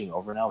switching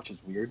over now, which is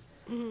weird.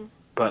 Mm-hmm.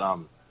 But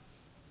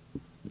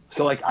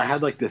so like I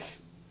had like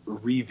this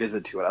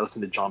revisit to it. I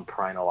listened to John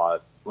Prine a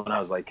lot when I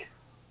was like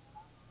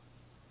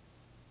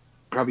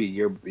probably a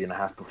year and a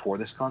half before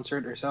this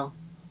concert or so,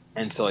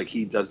 and so like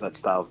he does that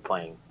style of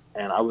playing,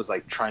 and I was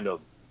like trying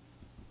to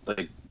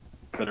like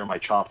better my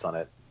chops on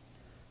it.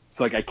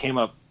 So like I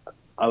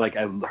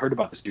heard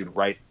about this dude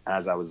right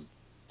as I was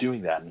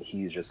doing that, and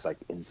he's just like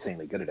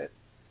insanely good at it,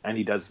 and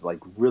he does like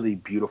really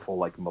beautiful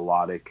like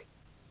melodic,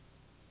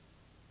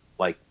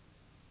 like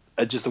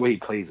just the way he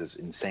plays is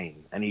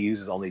insane, and he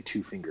uses only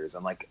 2 fingers,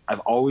 and like I've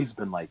always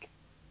been like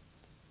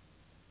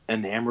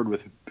enamored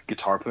with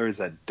guitar players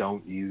that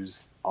don't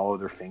use all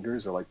of their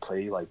fingers or like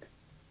play like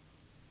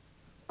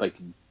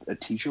a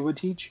teacher would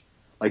teach.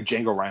 Like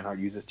Django Reinhardt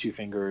uses 2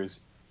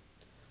 fingers.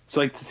 So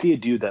like to see a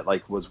dude that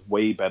like was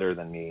way better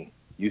than me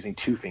using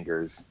 2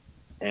 fingers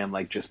and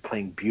like just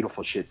playing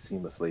beautiful shit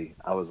seamlessly,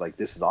 I was like,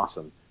 this is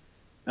awesome.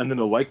 And then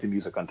to like the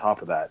music on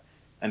top of that,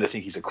 and I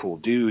think he's a cool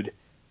dude,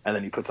 and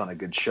then he puts on a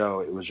good show.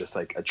 It was just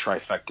like a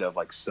trifecta of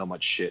like so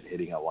much shit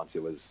hitting at once.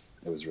 It was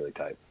really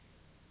tight.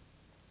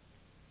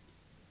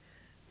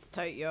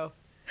 Tight, yo.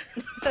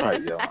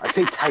 Tight, yo. I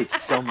say tight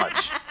so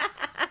much.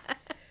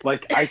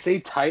 Like, I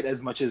say tight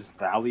as much as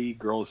Valley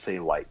girls say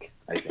like,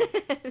 I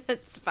think.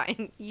 That's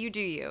fine. You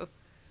do you.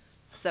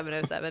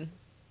 707.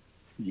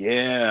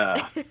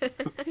 Yeah.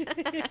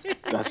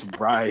 That's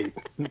right.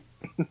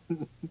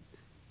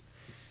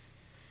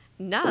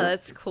 No,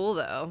 that's cool,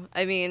 though.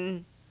 I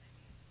mean...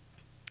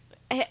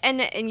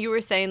 And you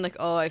were saying, like,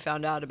 oh, I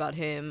found out about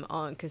him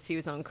because he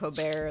was on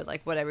Colbert,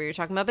 like, whatever you're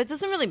talking about. But it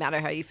doesn't really matter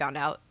how you found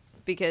out.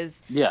 Because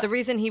the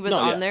reason he was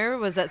on there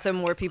was that so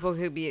more people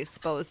could be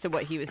exposed to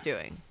what he was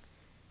doing.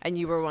 And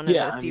you were one of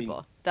those people.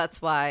 Mean,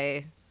 that's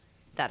why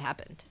that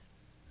happened.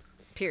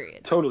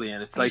 Period. Totally.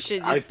 And it's you like... You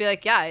should just be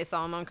like, yeah, I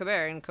saw him on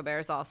Colbert, and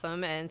Colbert's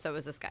awesome, and so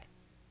was this guy.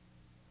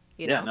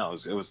 You know? No,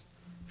 it was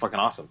fucking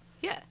awesome.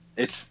 Yeah.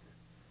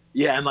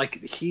 And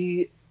like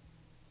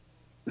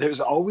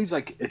there's always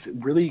like it's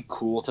really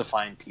cool to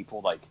find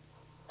people like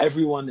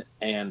everyone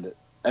and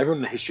everyone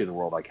in the history of the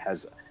world like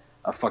has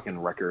a fucking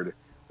record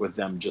with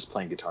them just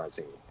playing guitar and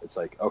singing. It's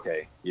like,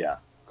 okay, yeah,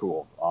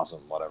 cool,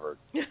 awesome, whatever.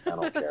 I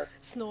don't care.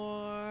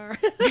 Snore.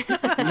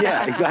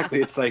 Yeah, exactly.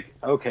 It's like,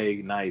 okay,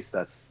 nice,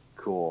 that's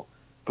cool.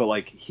 But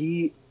like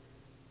he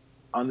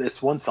on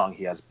this one song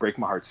he has Break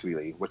My Heart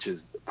Sweetly, which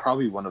is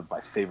probably one of my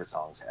favorite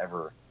songs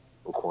ever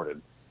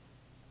recorded.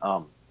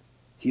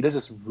 He does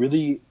this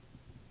really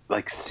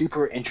like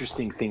super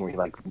interesting thing where he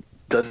like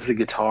does the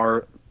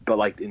guitar but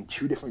like in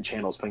two different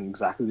channels playing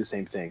exactly the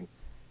same thing,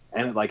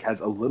 and it like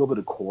has a little bit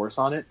of chorus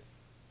on it.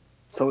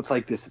 So it's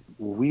like this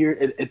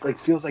weird. It like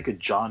feels like a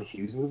John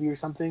Hughes movie or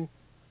something,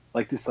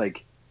 like this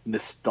like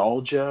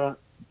nostalgia,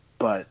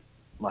 but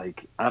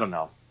like I don't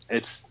know.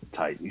 It's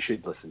tight. You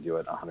should listen to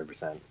it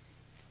 100%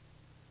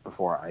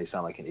 before I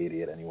sound like an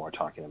idiot anymore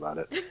talking about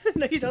it.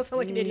 No, you don't sound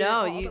like an idiot.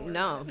 No, at all. Don't worry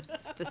no. about it.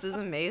 This is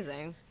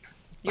amazing.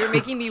 You're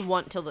making me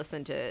want to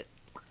listen to it.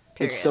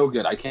 Period. It's so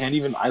good. I can't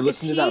even. I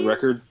listened to that he-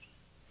 record.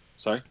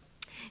 Sorry.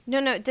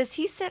 No. Does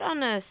he sit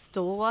on a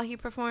stool while he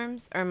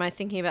performs, or am I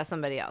thinking about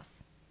somebody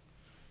else?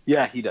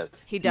 Yeah, he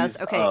does. He does.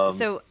 He's, Okay,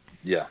 so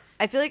yeah.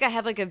 I feel like I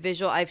have like a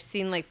visual. I've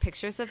seen like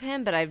pictures of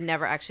him, but I've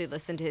never actually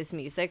listened to his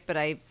music. But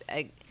I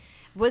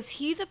was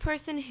he the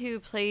person who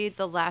played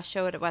the last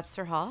show at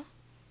Webster Hall?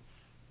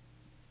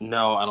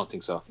 No, I don't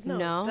think so.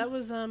 No? That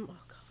was oh god,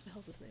 what the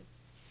hell's his name?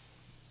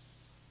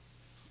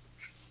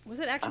 Was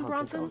it I Action don't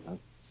think that Bronson? was him.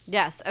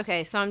 Yes.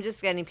 Okay, so I'm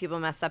just getting people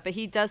messed up, but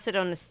he does sit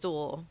on a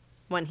stool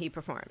when he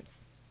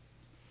performs,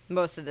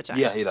 most of the time.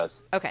 Yeah, he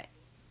does. Okay.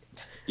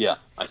 Yeah.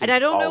 think And I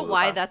don't all know of the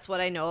why time. that's what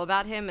I know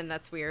about him, and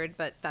that's weird,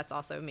 but that's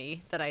also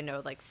me, that I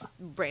know, like,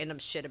 random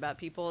shit about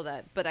people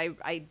that, but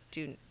I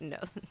do know,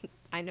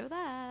 I know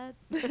that.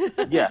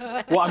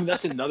 Yeah. Well, I mean,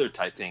 that's another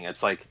type thing.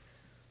 It's like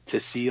to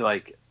see,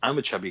 like, I'm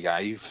a chubby guy.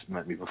 You've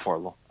met me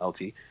before,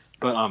 LT.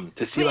 But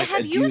to see, Wait, like,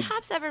 have a you and dude.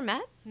 Hops ever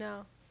met?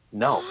 No.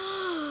 No.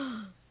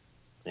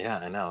 Yeah,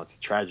 I know. It's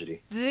a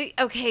tragedy.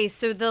 Okay,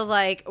 so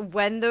like,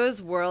 when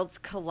those worlds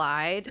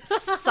collide,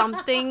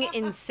 something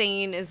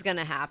insane is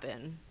gonna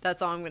happen.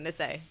 That's all I'm gonna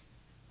say.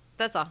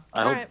 That's all.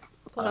 I All hope. right.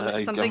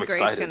 Something I'm great's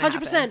excited. gonna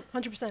 100%.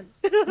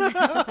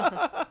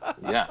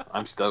 Yeah,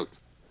 I'm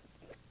stoked.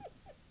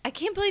 I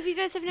can't believe you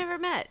guys have never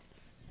met.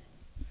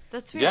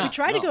 That's weird. Yeah. We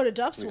tried to No, go to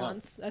Duff's we got-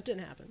 once. That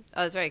didn't happen.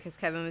 Oh, that's right, because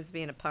Kevin was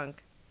being a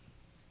punk.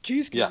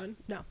 Jeez, Yeah. Kevin.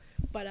 No.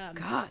 But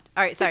God.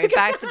 All right, sorry.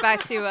 Back to those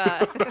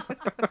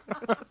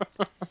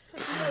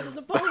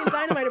Napoleon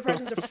Dynamite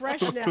impressions are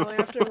fresh now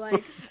after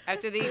like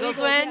after the Eagles, Eagles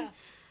win. yeah.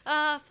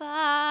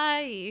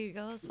 Fly,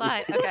 Eagles,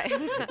 fly. Okay.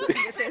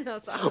 I sing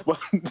those songs. Well,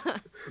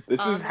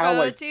 this On is the how, road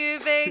like, to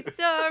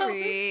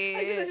victory.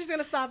 I just she's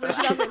gonna stop and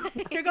she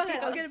doesn't. Here, go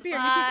ahead. I'll get a beer. You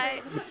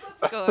Fly.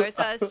 Score a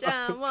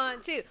touchdown.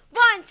 1, 2.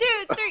 1, 2,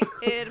 3.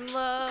 Hit 'em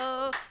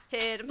low,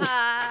 hit 'em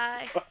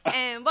high,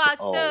 and watch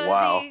Oh, those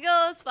wow.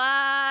 Eagles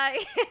fly.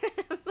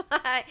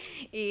 Fly,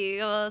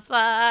 Eagles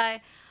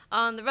fly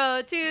on the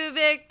road to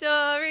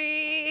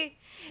victory.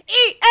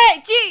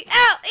 EAGLES,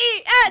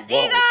 Whoa.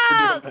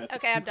 Eagles!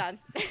 Okay, I'm done.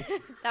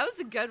 That was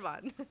a good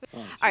one. Oh,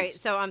 All right, jeez.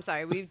 so I'm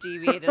sorry. We've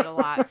deviated a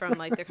lot from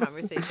like the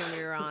conversation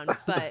we were on,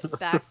 but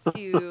back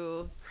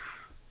to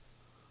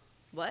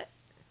what?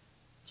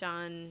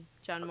 John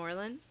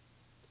Moreland?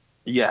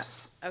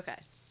 Yes. Okay.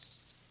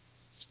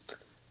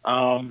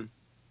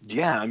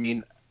 Yeah, I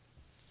mean,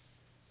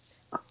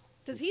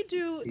 Does he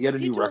do? He had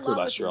does a new do record lot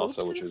last with year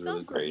also, loops which and was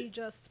really stuff, or does great. he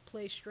just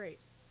play straight?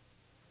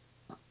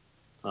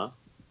 Huh?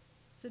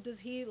 So does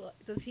he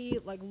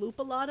like loop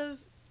a lot of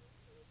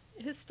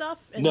his stuff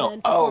and No.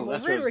 then Oh, perform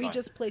that's over what it, I was or he going.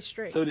 just plays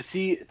straight? So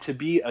to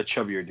be a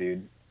chubbier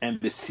dude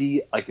and to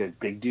see like a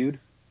big dude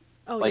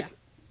oh like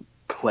yeah.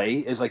 play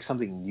is like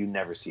something you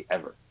never see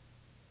ever.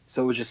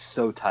 So it was just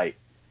so tight.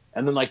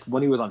 And then like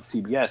when he was on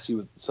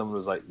CBS, someone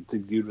was like, the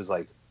dude was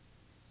like,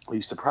 "Are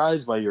you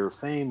surprised by your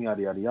fame?"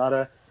 Yada yada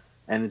yada.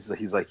 And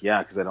he's like,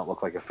 "Yeah, because I don't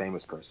look like a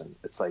famous person."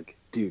 It's like,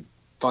 dude,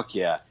 fuck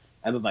yeah.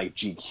 And then like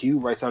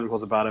GQ writes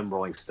articles about him.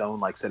 Rolling Stone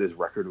like said his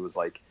record was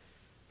like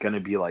gonna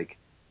be like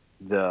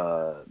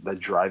the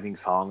driving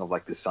song of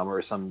like the summer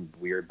or some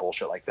weird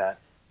bullshit like that.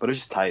 But it was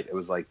just tight. It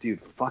was like, dude,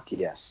 fuck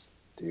yes,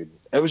 dude.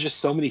 It was just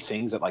so many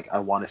things that like I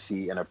want to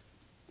see in a.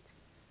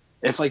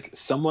 If like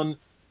someone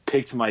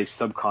picked my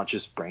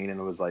subconscious brain and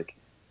it was like,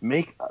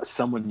 make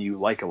someone you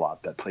like a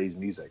lot that plays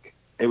music,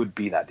 it would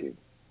be that dude.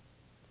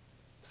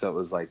 So it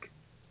was like,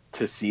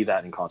 to see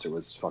that in concert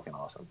was fucking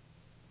awesome.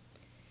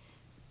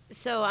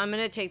 So I'm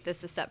going to take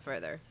this a step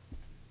further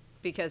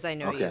because I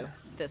know Okay. you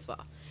this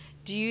well.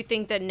 Do you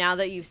think that now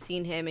that you've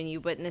seen him and you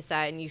witnessed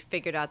that and you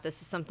figured out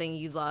this is something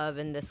you love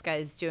and this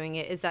guy's doing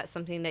it, is that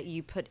something that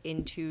you put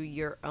into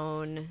your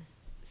own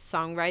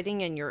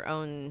songwriting and your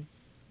own,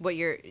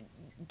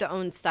 the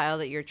own style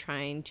that you're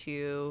trying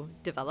to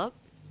develop?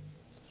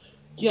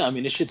 Yeah, I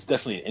mean, this shit's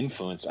definitely an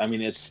influence. I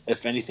mean, it's,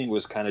 if anything,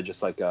 was kind of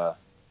just like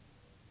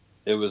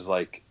it was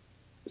like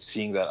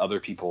seeing that other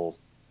people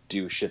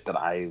do shit that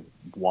I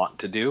want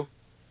to do.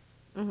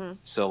 Mm-hmm.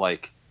 So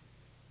like,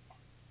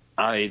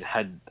 I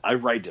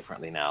write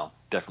differently now.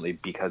 definitely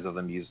because of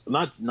the music,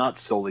 not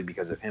solely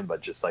because of him,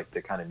 but just like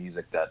the kind of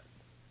music that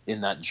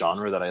in that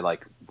genre that I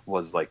like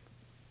was like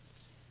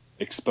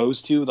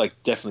exposed to, like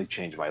definitely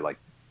changed my like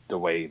the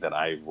way that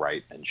I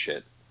write and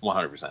shit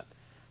 100%.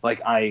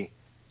 Like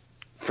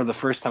for the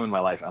first time in my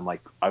life, I'm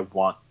like, I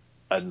want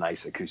a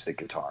nice acoustic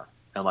guitar.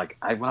 And like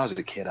when I was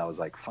a kid, I was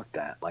like, fuck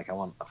that. Like I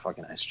want a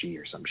fucking SG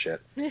or some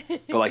shit.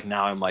 But like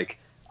now I'm like,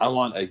 I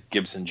want a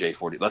Gibson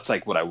J40. That's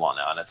like what I want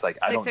now. And it's like,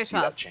 I don't see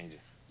that changing.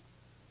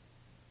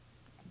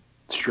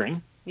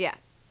 String? Yeah.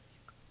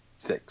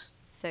 6.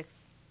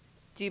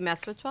 Do you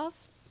mess with 12?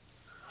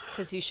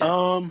 Because you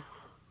should.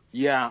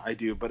 Yeah, I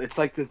do. But it's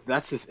like,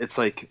 it's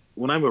like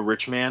when I'm a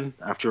rich man,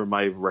 after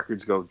my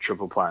records go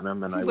triple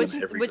platinum and I win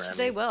every Which Grammy,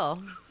 they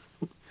will.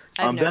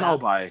 then I'll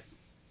buy,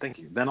 thank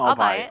you. Then I'll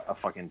buy a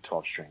fucking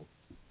 12 string.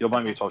 You'll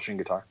buy me a 12 string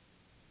guitar?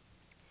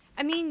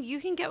 I mean, you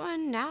can get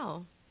one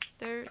now.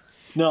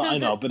 I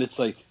know, but it's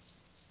like,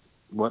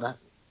 what?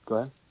 Go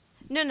ahead.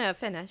 No,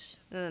 finish.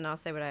 And then I'll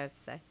say what I have to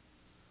say.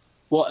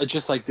 Well, it's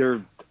just like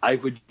I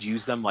would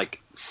use them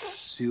like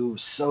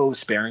so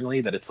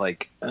sparingly that it's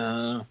like,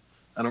 I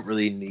don't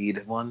really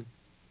need one.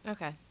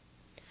 Okay.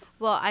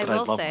 Well, I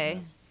will say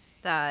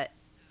that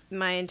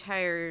my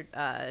entire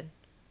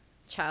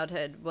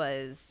childhood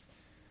was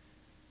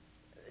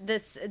the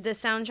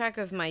soundtrack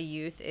of my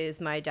youth is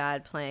my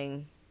dad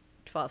playing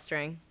 12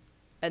 string,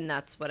 and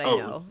that's what I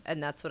know,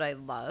 and that's what I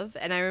love.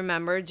 And I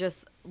remember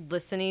just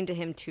listening to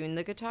him tune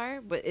the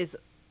guitar, but is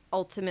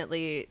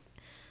ultimately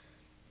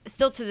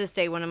still to this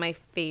day one of my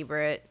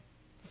favorite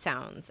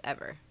sounds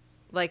ever.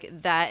 Like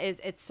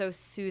it's so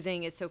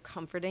soothing, it's so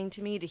comforting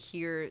to me to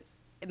hear,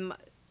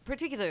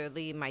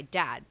 particularly my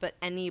dad, but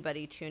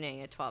anybody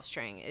tuning a 12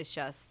 string is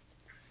just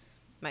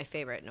my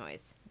favorite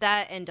noise.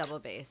 That and double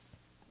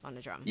bass on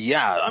a drum.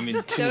 Yeah, I mean,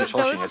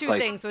 those two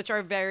things, which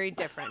are very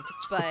different,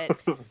 but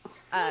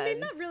I mean,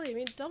 not really. I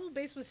mean, double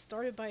bass was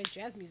started by a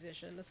jazz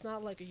musician. That's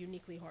not like a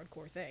uniquely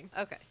hardcore thing.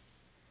 Okay.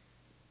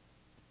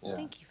 Yeah.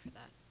 Thank you for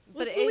that.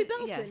 But Louis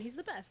Bellson, he's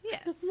the best.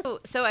 Yeah.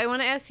 So I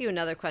want to ask you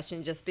another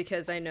question, just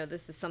because I know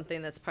this is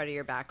something that's part of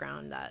your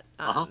background that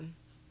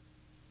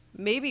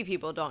maybe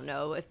people don't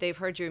know. If they've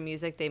heard your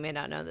music, they may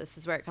not know this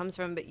is where it comes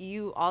from. But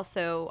you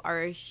also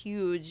are a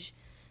huge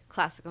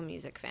classical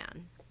music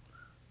fan.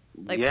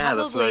 Like,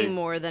 probably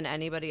more than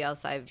anybody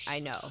else I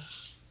know.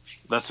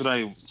 That's what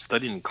I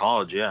studied in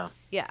college, yeah.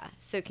 Yeah.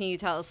 So can you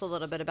tell us a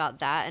little bit about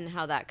that and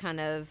how that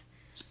kind of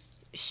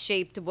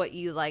shaped what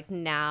you like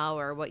now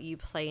or what you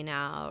play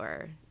now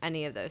or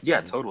any of those things?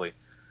 Yeah, totally.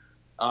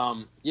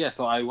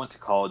 So I went to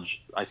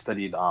college. I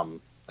studied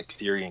like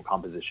theory and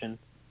composition.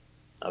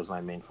 That was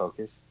my main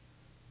focus.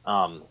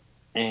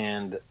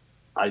 And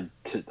I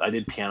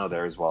did piano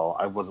there as well.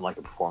 I wasn't like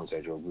a performance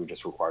major. We were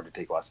just required to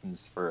take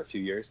lessons for a few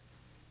years.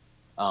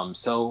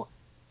 So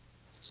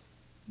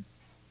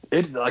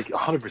it like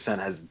 100%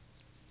 has,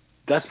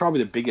 that's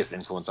probably the biggest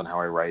influence on how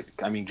I write.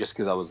 I mean, just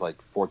because I was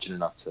like fortunate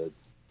enough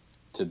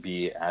to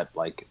be at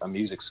like a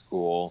music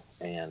school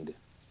and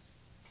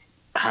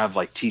have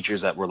like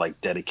teachers that were like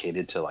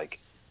dedicated to like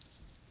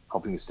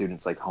helping the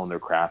students like hone their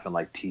craft and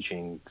like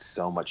teaching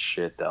so much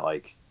shit that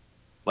like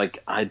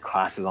I had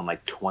classes on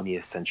like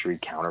 20th century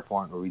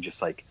counterpoint where we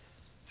just like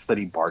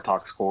studied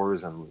Bartok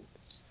scores and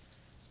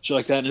shit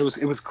like that, and it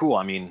was cool.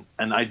 I mean,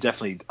 and I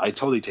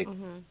totally take.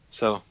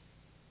 So,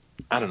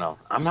 I don't know.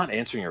 I'm not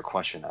answering your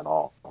question at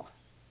all.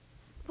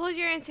 Well,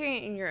 you're answering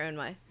it in your own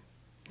way.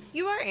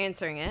 You are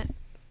answering it.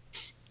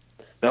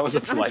 That was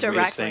just a polite not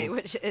way of saying,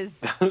 which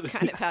is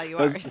kind of how you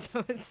are.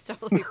 So it's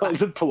totally fine. That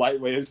was a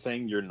polite way of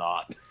saying you're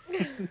not.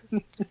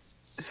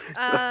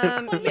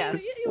 Yes,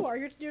 you are.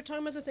 You're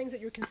talking about the things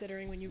that you're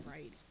considering when you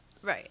write.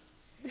 Right.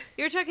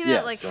 You're talking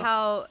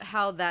about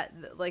how that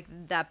like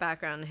that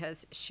background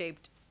has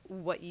shaped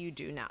what you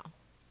do now.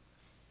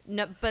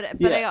 No, but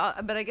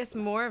I guess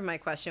more of my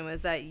question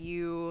was that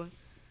you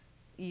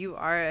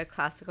are a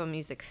classical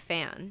music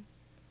fan,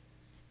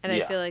 and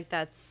I feel like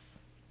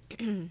that's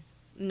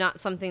not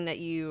something that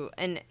you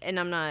and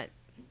I'm not.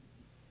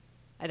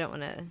 I don't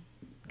want to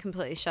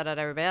completely shut out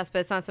everybody else, but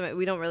it's not something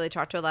we don't really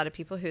talk to a lot of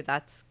people who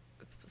that's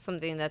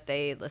something that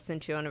they listen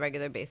to on a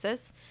regular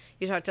basis.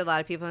 You talk to a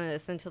lot of people and they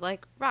listen to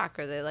like rock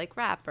or they like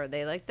rap or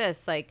they like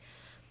this, like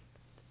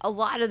a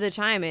lot of the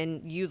time,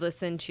 and you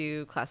listen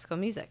to classical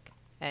music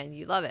and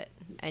you love it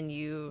and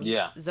you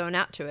zone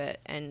out to it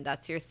and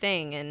that's your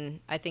thing, and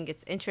I think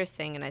it's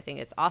interesting and I think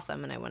it's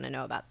awesome and I want to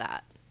know about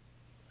that.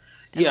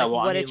 And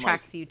what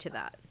attracts you to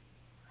that?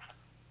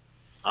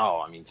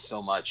 Oh, I mean,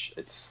 so much.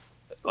 It's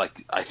like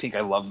I think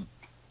I love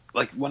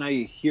like when I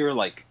hear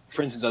like,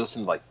 for instance, I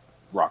listen to like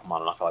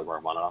Rachmaninoff. I like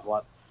Rachmaninoff a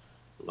lot.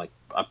 Like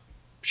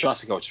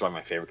Shostakovich is probably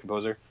my favorite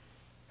composer,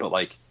 but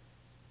like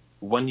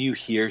when you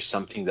hear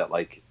something that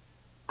like,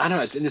 I don't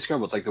know, it's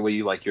indescribable. It's like the way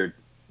you like your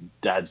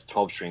dad's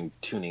 12-string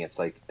tuning. It's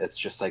like it's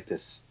just like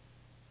this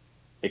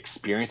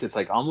experience. It's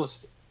like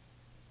almost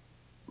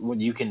when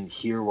you can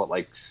hear what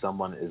like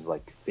someone is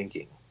like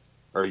thinking,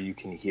 or you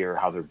can hear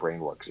how their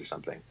brain works or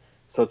something.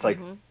 So it's like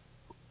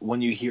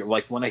when you hear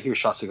like when I hear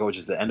Shostakovich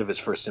is the end of his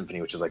first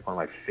symphony, which is like one of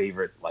my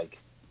favorite like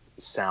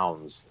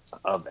sounds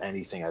of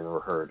anything I've ever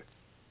heard.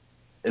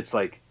 It's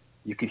like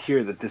you could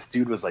hear that this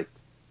dude was like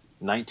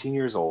 19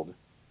 years old,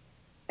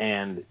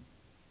 and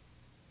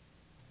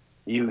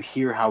you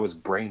hear how his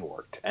brain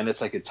worked, and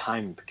it's like a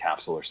time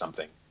capsule or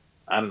something.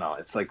 I don't know.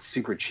 It's like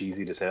super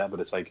cheesy to say that, but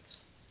it's like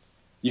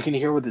you can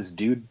hear what this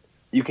dude,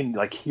 you can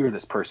like hear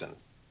this person,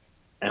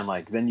 and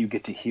like then you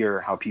get to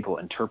hear how people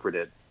interpret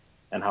it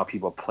and how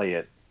people play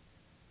it.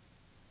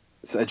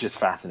 So it's just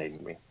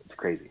fascinating me. It's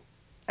crazy.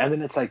 And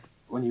then it's like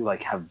when you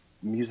like have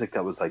music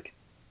that was like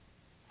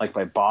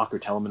by Bach or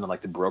Telemann in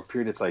like the Baroque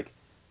period, it's like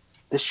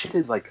this shit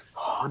is like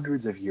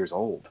hundreds of years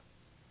old.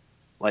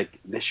 Like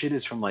this shit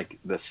is from like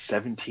the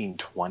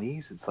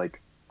 1720s. It's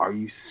like, are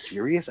you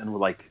serious? And we're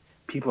like,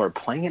 people are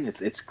playing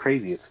it. It's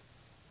crazy. It's,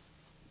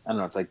 I don't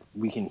know. It's like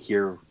we can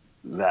hear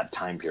that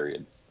time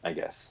period, I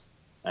guess.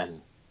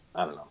 And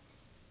I don't know.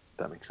 If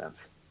that makes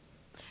sense.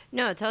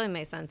 No, it totally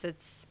makes sense.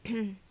 It's,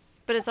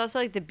 but it's also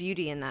like the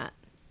beauty in that,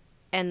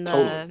 and the,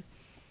 Totally.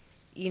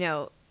 you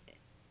know,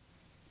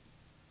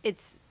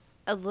 it's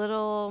a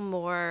little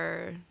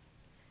more.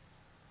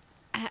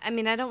 I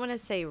mean, I don't want to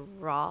say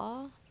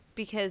raw,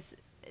 because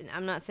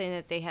I'm not saying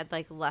that they had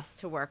like less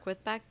to work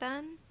with back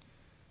then,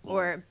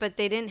 but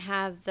they didn't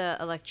have the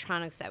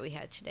electronics that we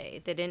had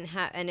today. They didn't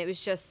have, and it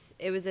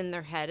was in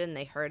their head, and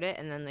they heard it,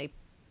 and then they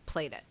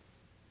played it.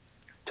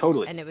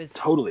 Totally. And it was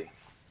totally.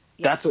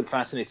 Yeah. That's what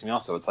fascinates me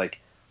also. It's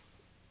like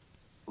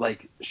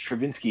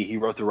Stravinsky, he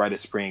wrote The Rite of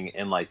Spring,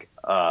 and like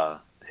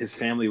his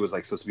family was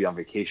like supposed to be on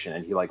vacation,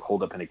 and he like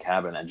holed up in a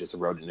cabin and just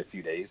wrote it in a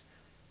few days.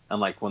 And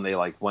like when they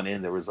like went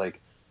in, there was like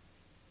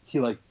he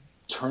like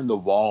turned the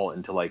wall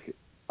into like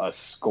a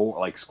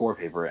score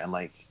paper, and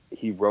like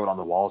he wrote on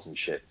the walls and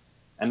shit.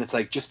 And it's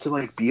like just to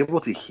like be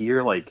able to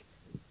hear like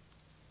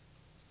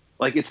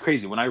it's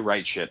crazy. When I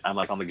write shit, I'm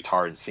like on the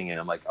guitar and singing.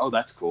 I'm like, oh,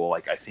 that's cool.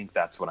 Like I think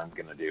that's what I'm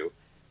gonna do.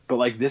 But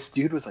like this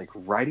dude was like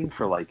writing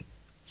for like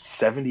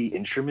 70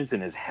 instruments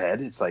in his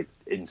head. It's like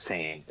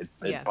insane.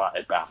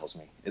 It baffles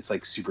me. It's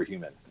like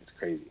superhuman. It's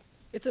crazy.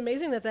 It's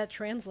amazing that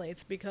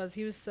translates, because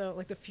he was so,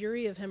 like, the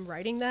fury of him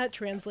writing that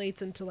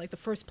translates into, like, the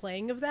first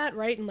playing of that,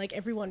 right? And, like,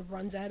 everyone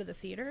runs out of the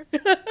theater.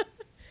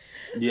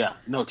 Yeah.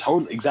 No,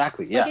 totally.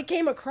 Exactly. Yeah. Like, it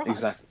came across.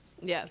 Exactly.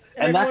 Yeah.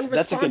 And everyone that's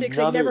responded like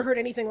because they'd never heard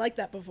anything like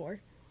that before.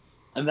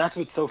 And that's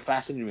what's so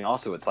fascinating to me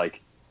also. It's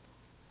like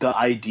the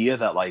idea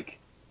that, like,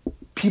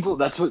 people,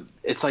 that's what,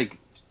 it's like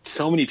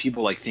so many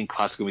people, like, think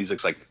classical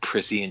music's, like,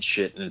 prissy and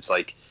shit, and it's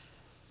like,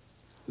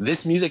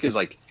 this music is,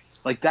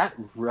 like that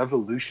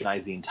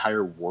revolutionized the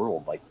entire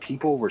world. Like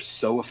people were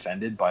so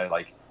offended by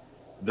like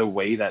the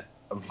way that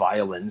a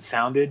violin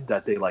sounded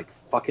that they like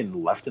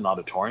fucking left an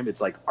auditorium.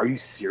 It's like, are you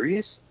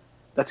serious?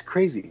 That's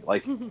crazy.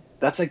 Like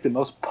that's like the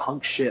most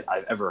punk shit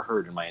I've ever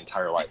heard in my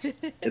entire life.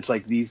 It's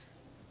like these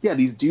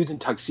dudes in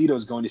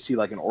tuxedos going to see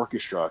like an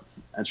orchestra,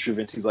 and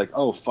Stravinsky's like,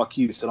 oh fuck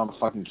you, sit on a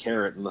fucking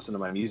carrot and listen to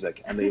my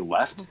music, and they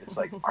left. It's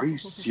like, are you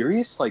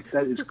serious? Like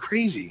that is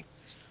crazy.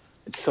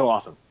 It's so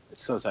awesome.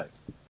 It's so tight.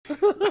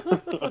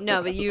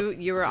 No, but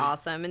you were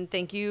awesome, and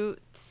thank you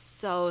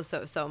so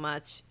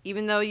much.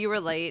 Even though you were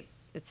late,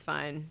 it's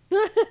fine.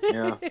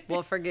 Yeah.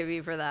 We'll forgive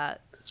you for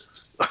that.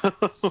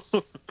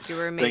 You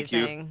were amazing. Thank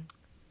you.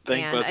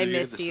 Thank and both I of you.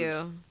 miss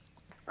you.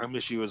 I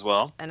miss you as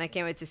well. And I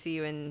can't wait to see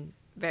you in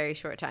very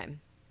short time.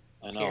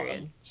 I know.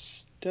 Period. I'm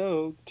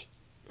stoked.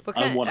 What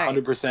I'm kind-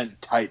 100%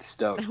 tight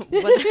stoked.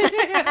 What-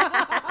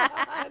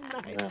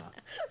 Nice.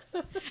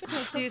 Yeah.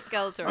 do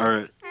Skeletor. All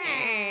right.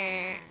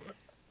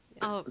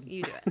 Oh,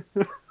 you do it.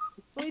 Well,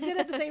 we did it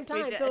at the same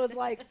time, did. so it was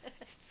like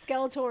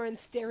Skeletor and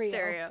stereo.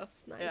 Stereo.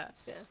 It's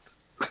nice.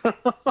 Yeah.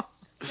 All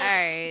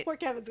right. Poor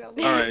Kevin's got All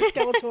right.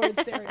 Skeletor and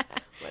stereo.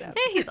 Whatever.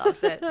 He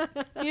loves it.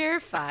 You're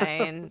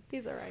fine.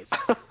 He's all right.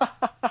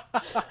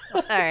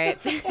 All right.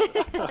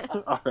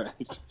 All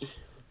right.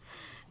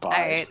 Bye. All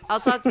right.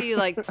 I'll talk to you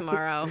like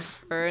tomorrow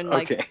or in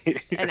like Okay.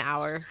 an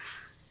hour.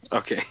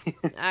 Okay.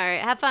 All right.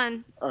 Have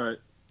fun. All right.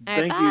 All right,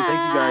 Thank you. Thank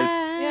you guys.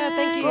 Yeah,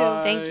 thank you.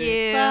 Bye. Thank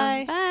you.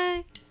 Bye.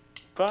 Bye.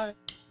 Bye.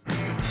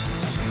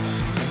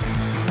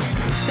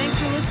 Thanks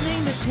for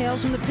listening to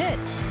Tales from the Pit.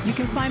 You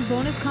can find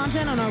bonus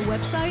content on our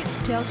website,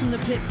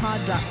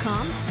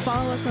 talesfromthepitpod.com.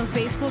 Follow us on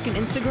Facebook and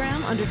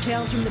Instagram under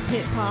Tales from the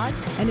Pit Pod.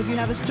 And if you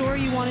have a story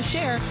you want to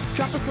share,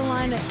 drop us a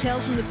line at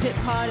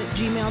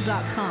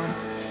talesfromthepitpod@gmail.com.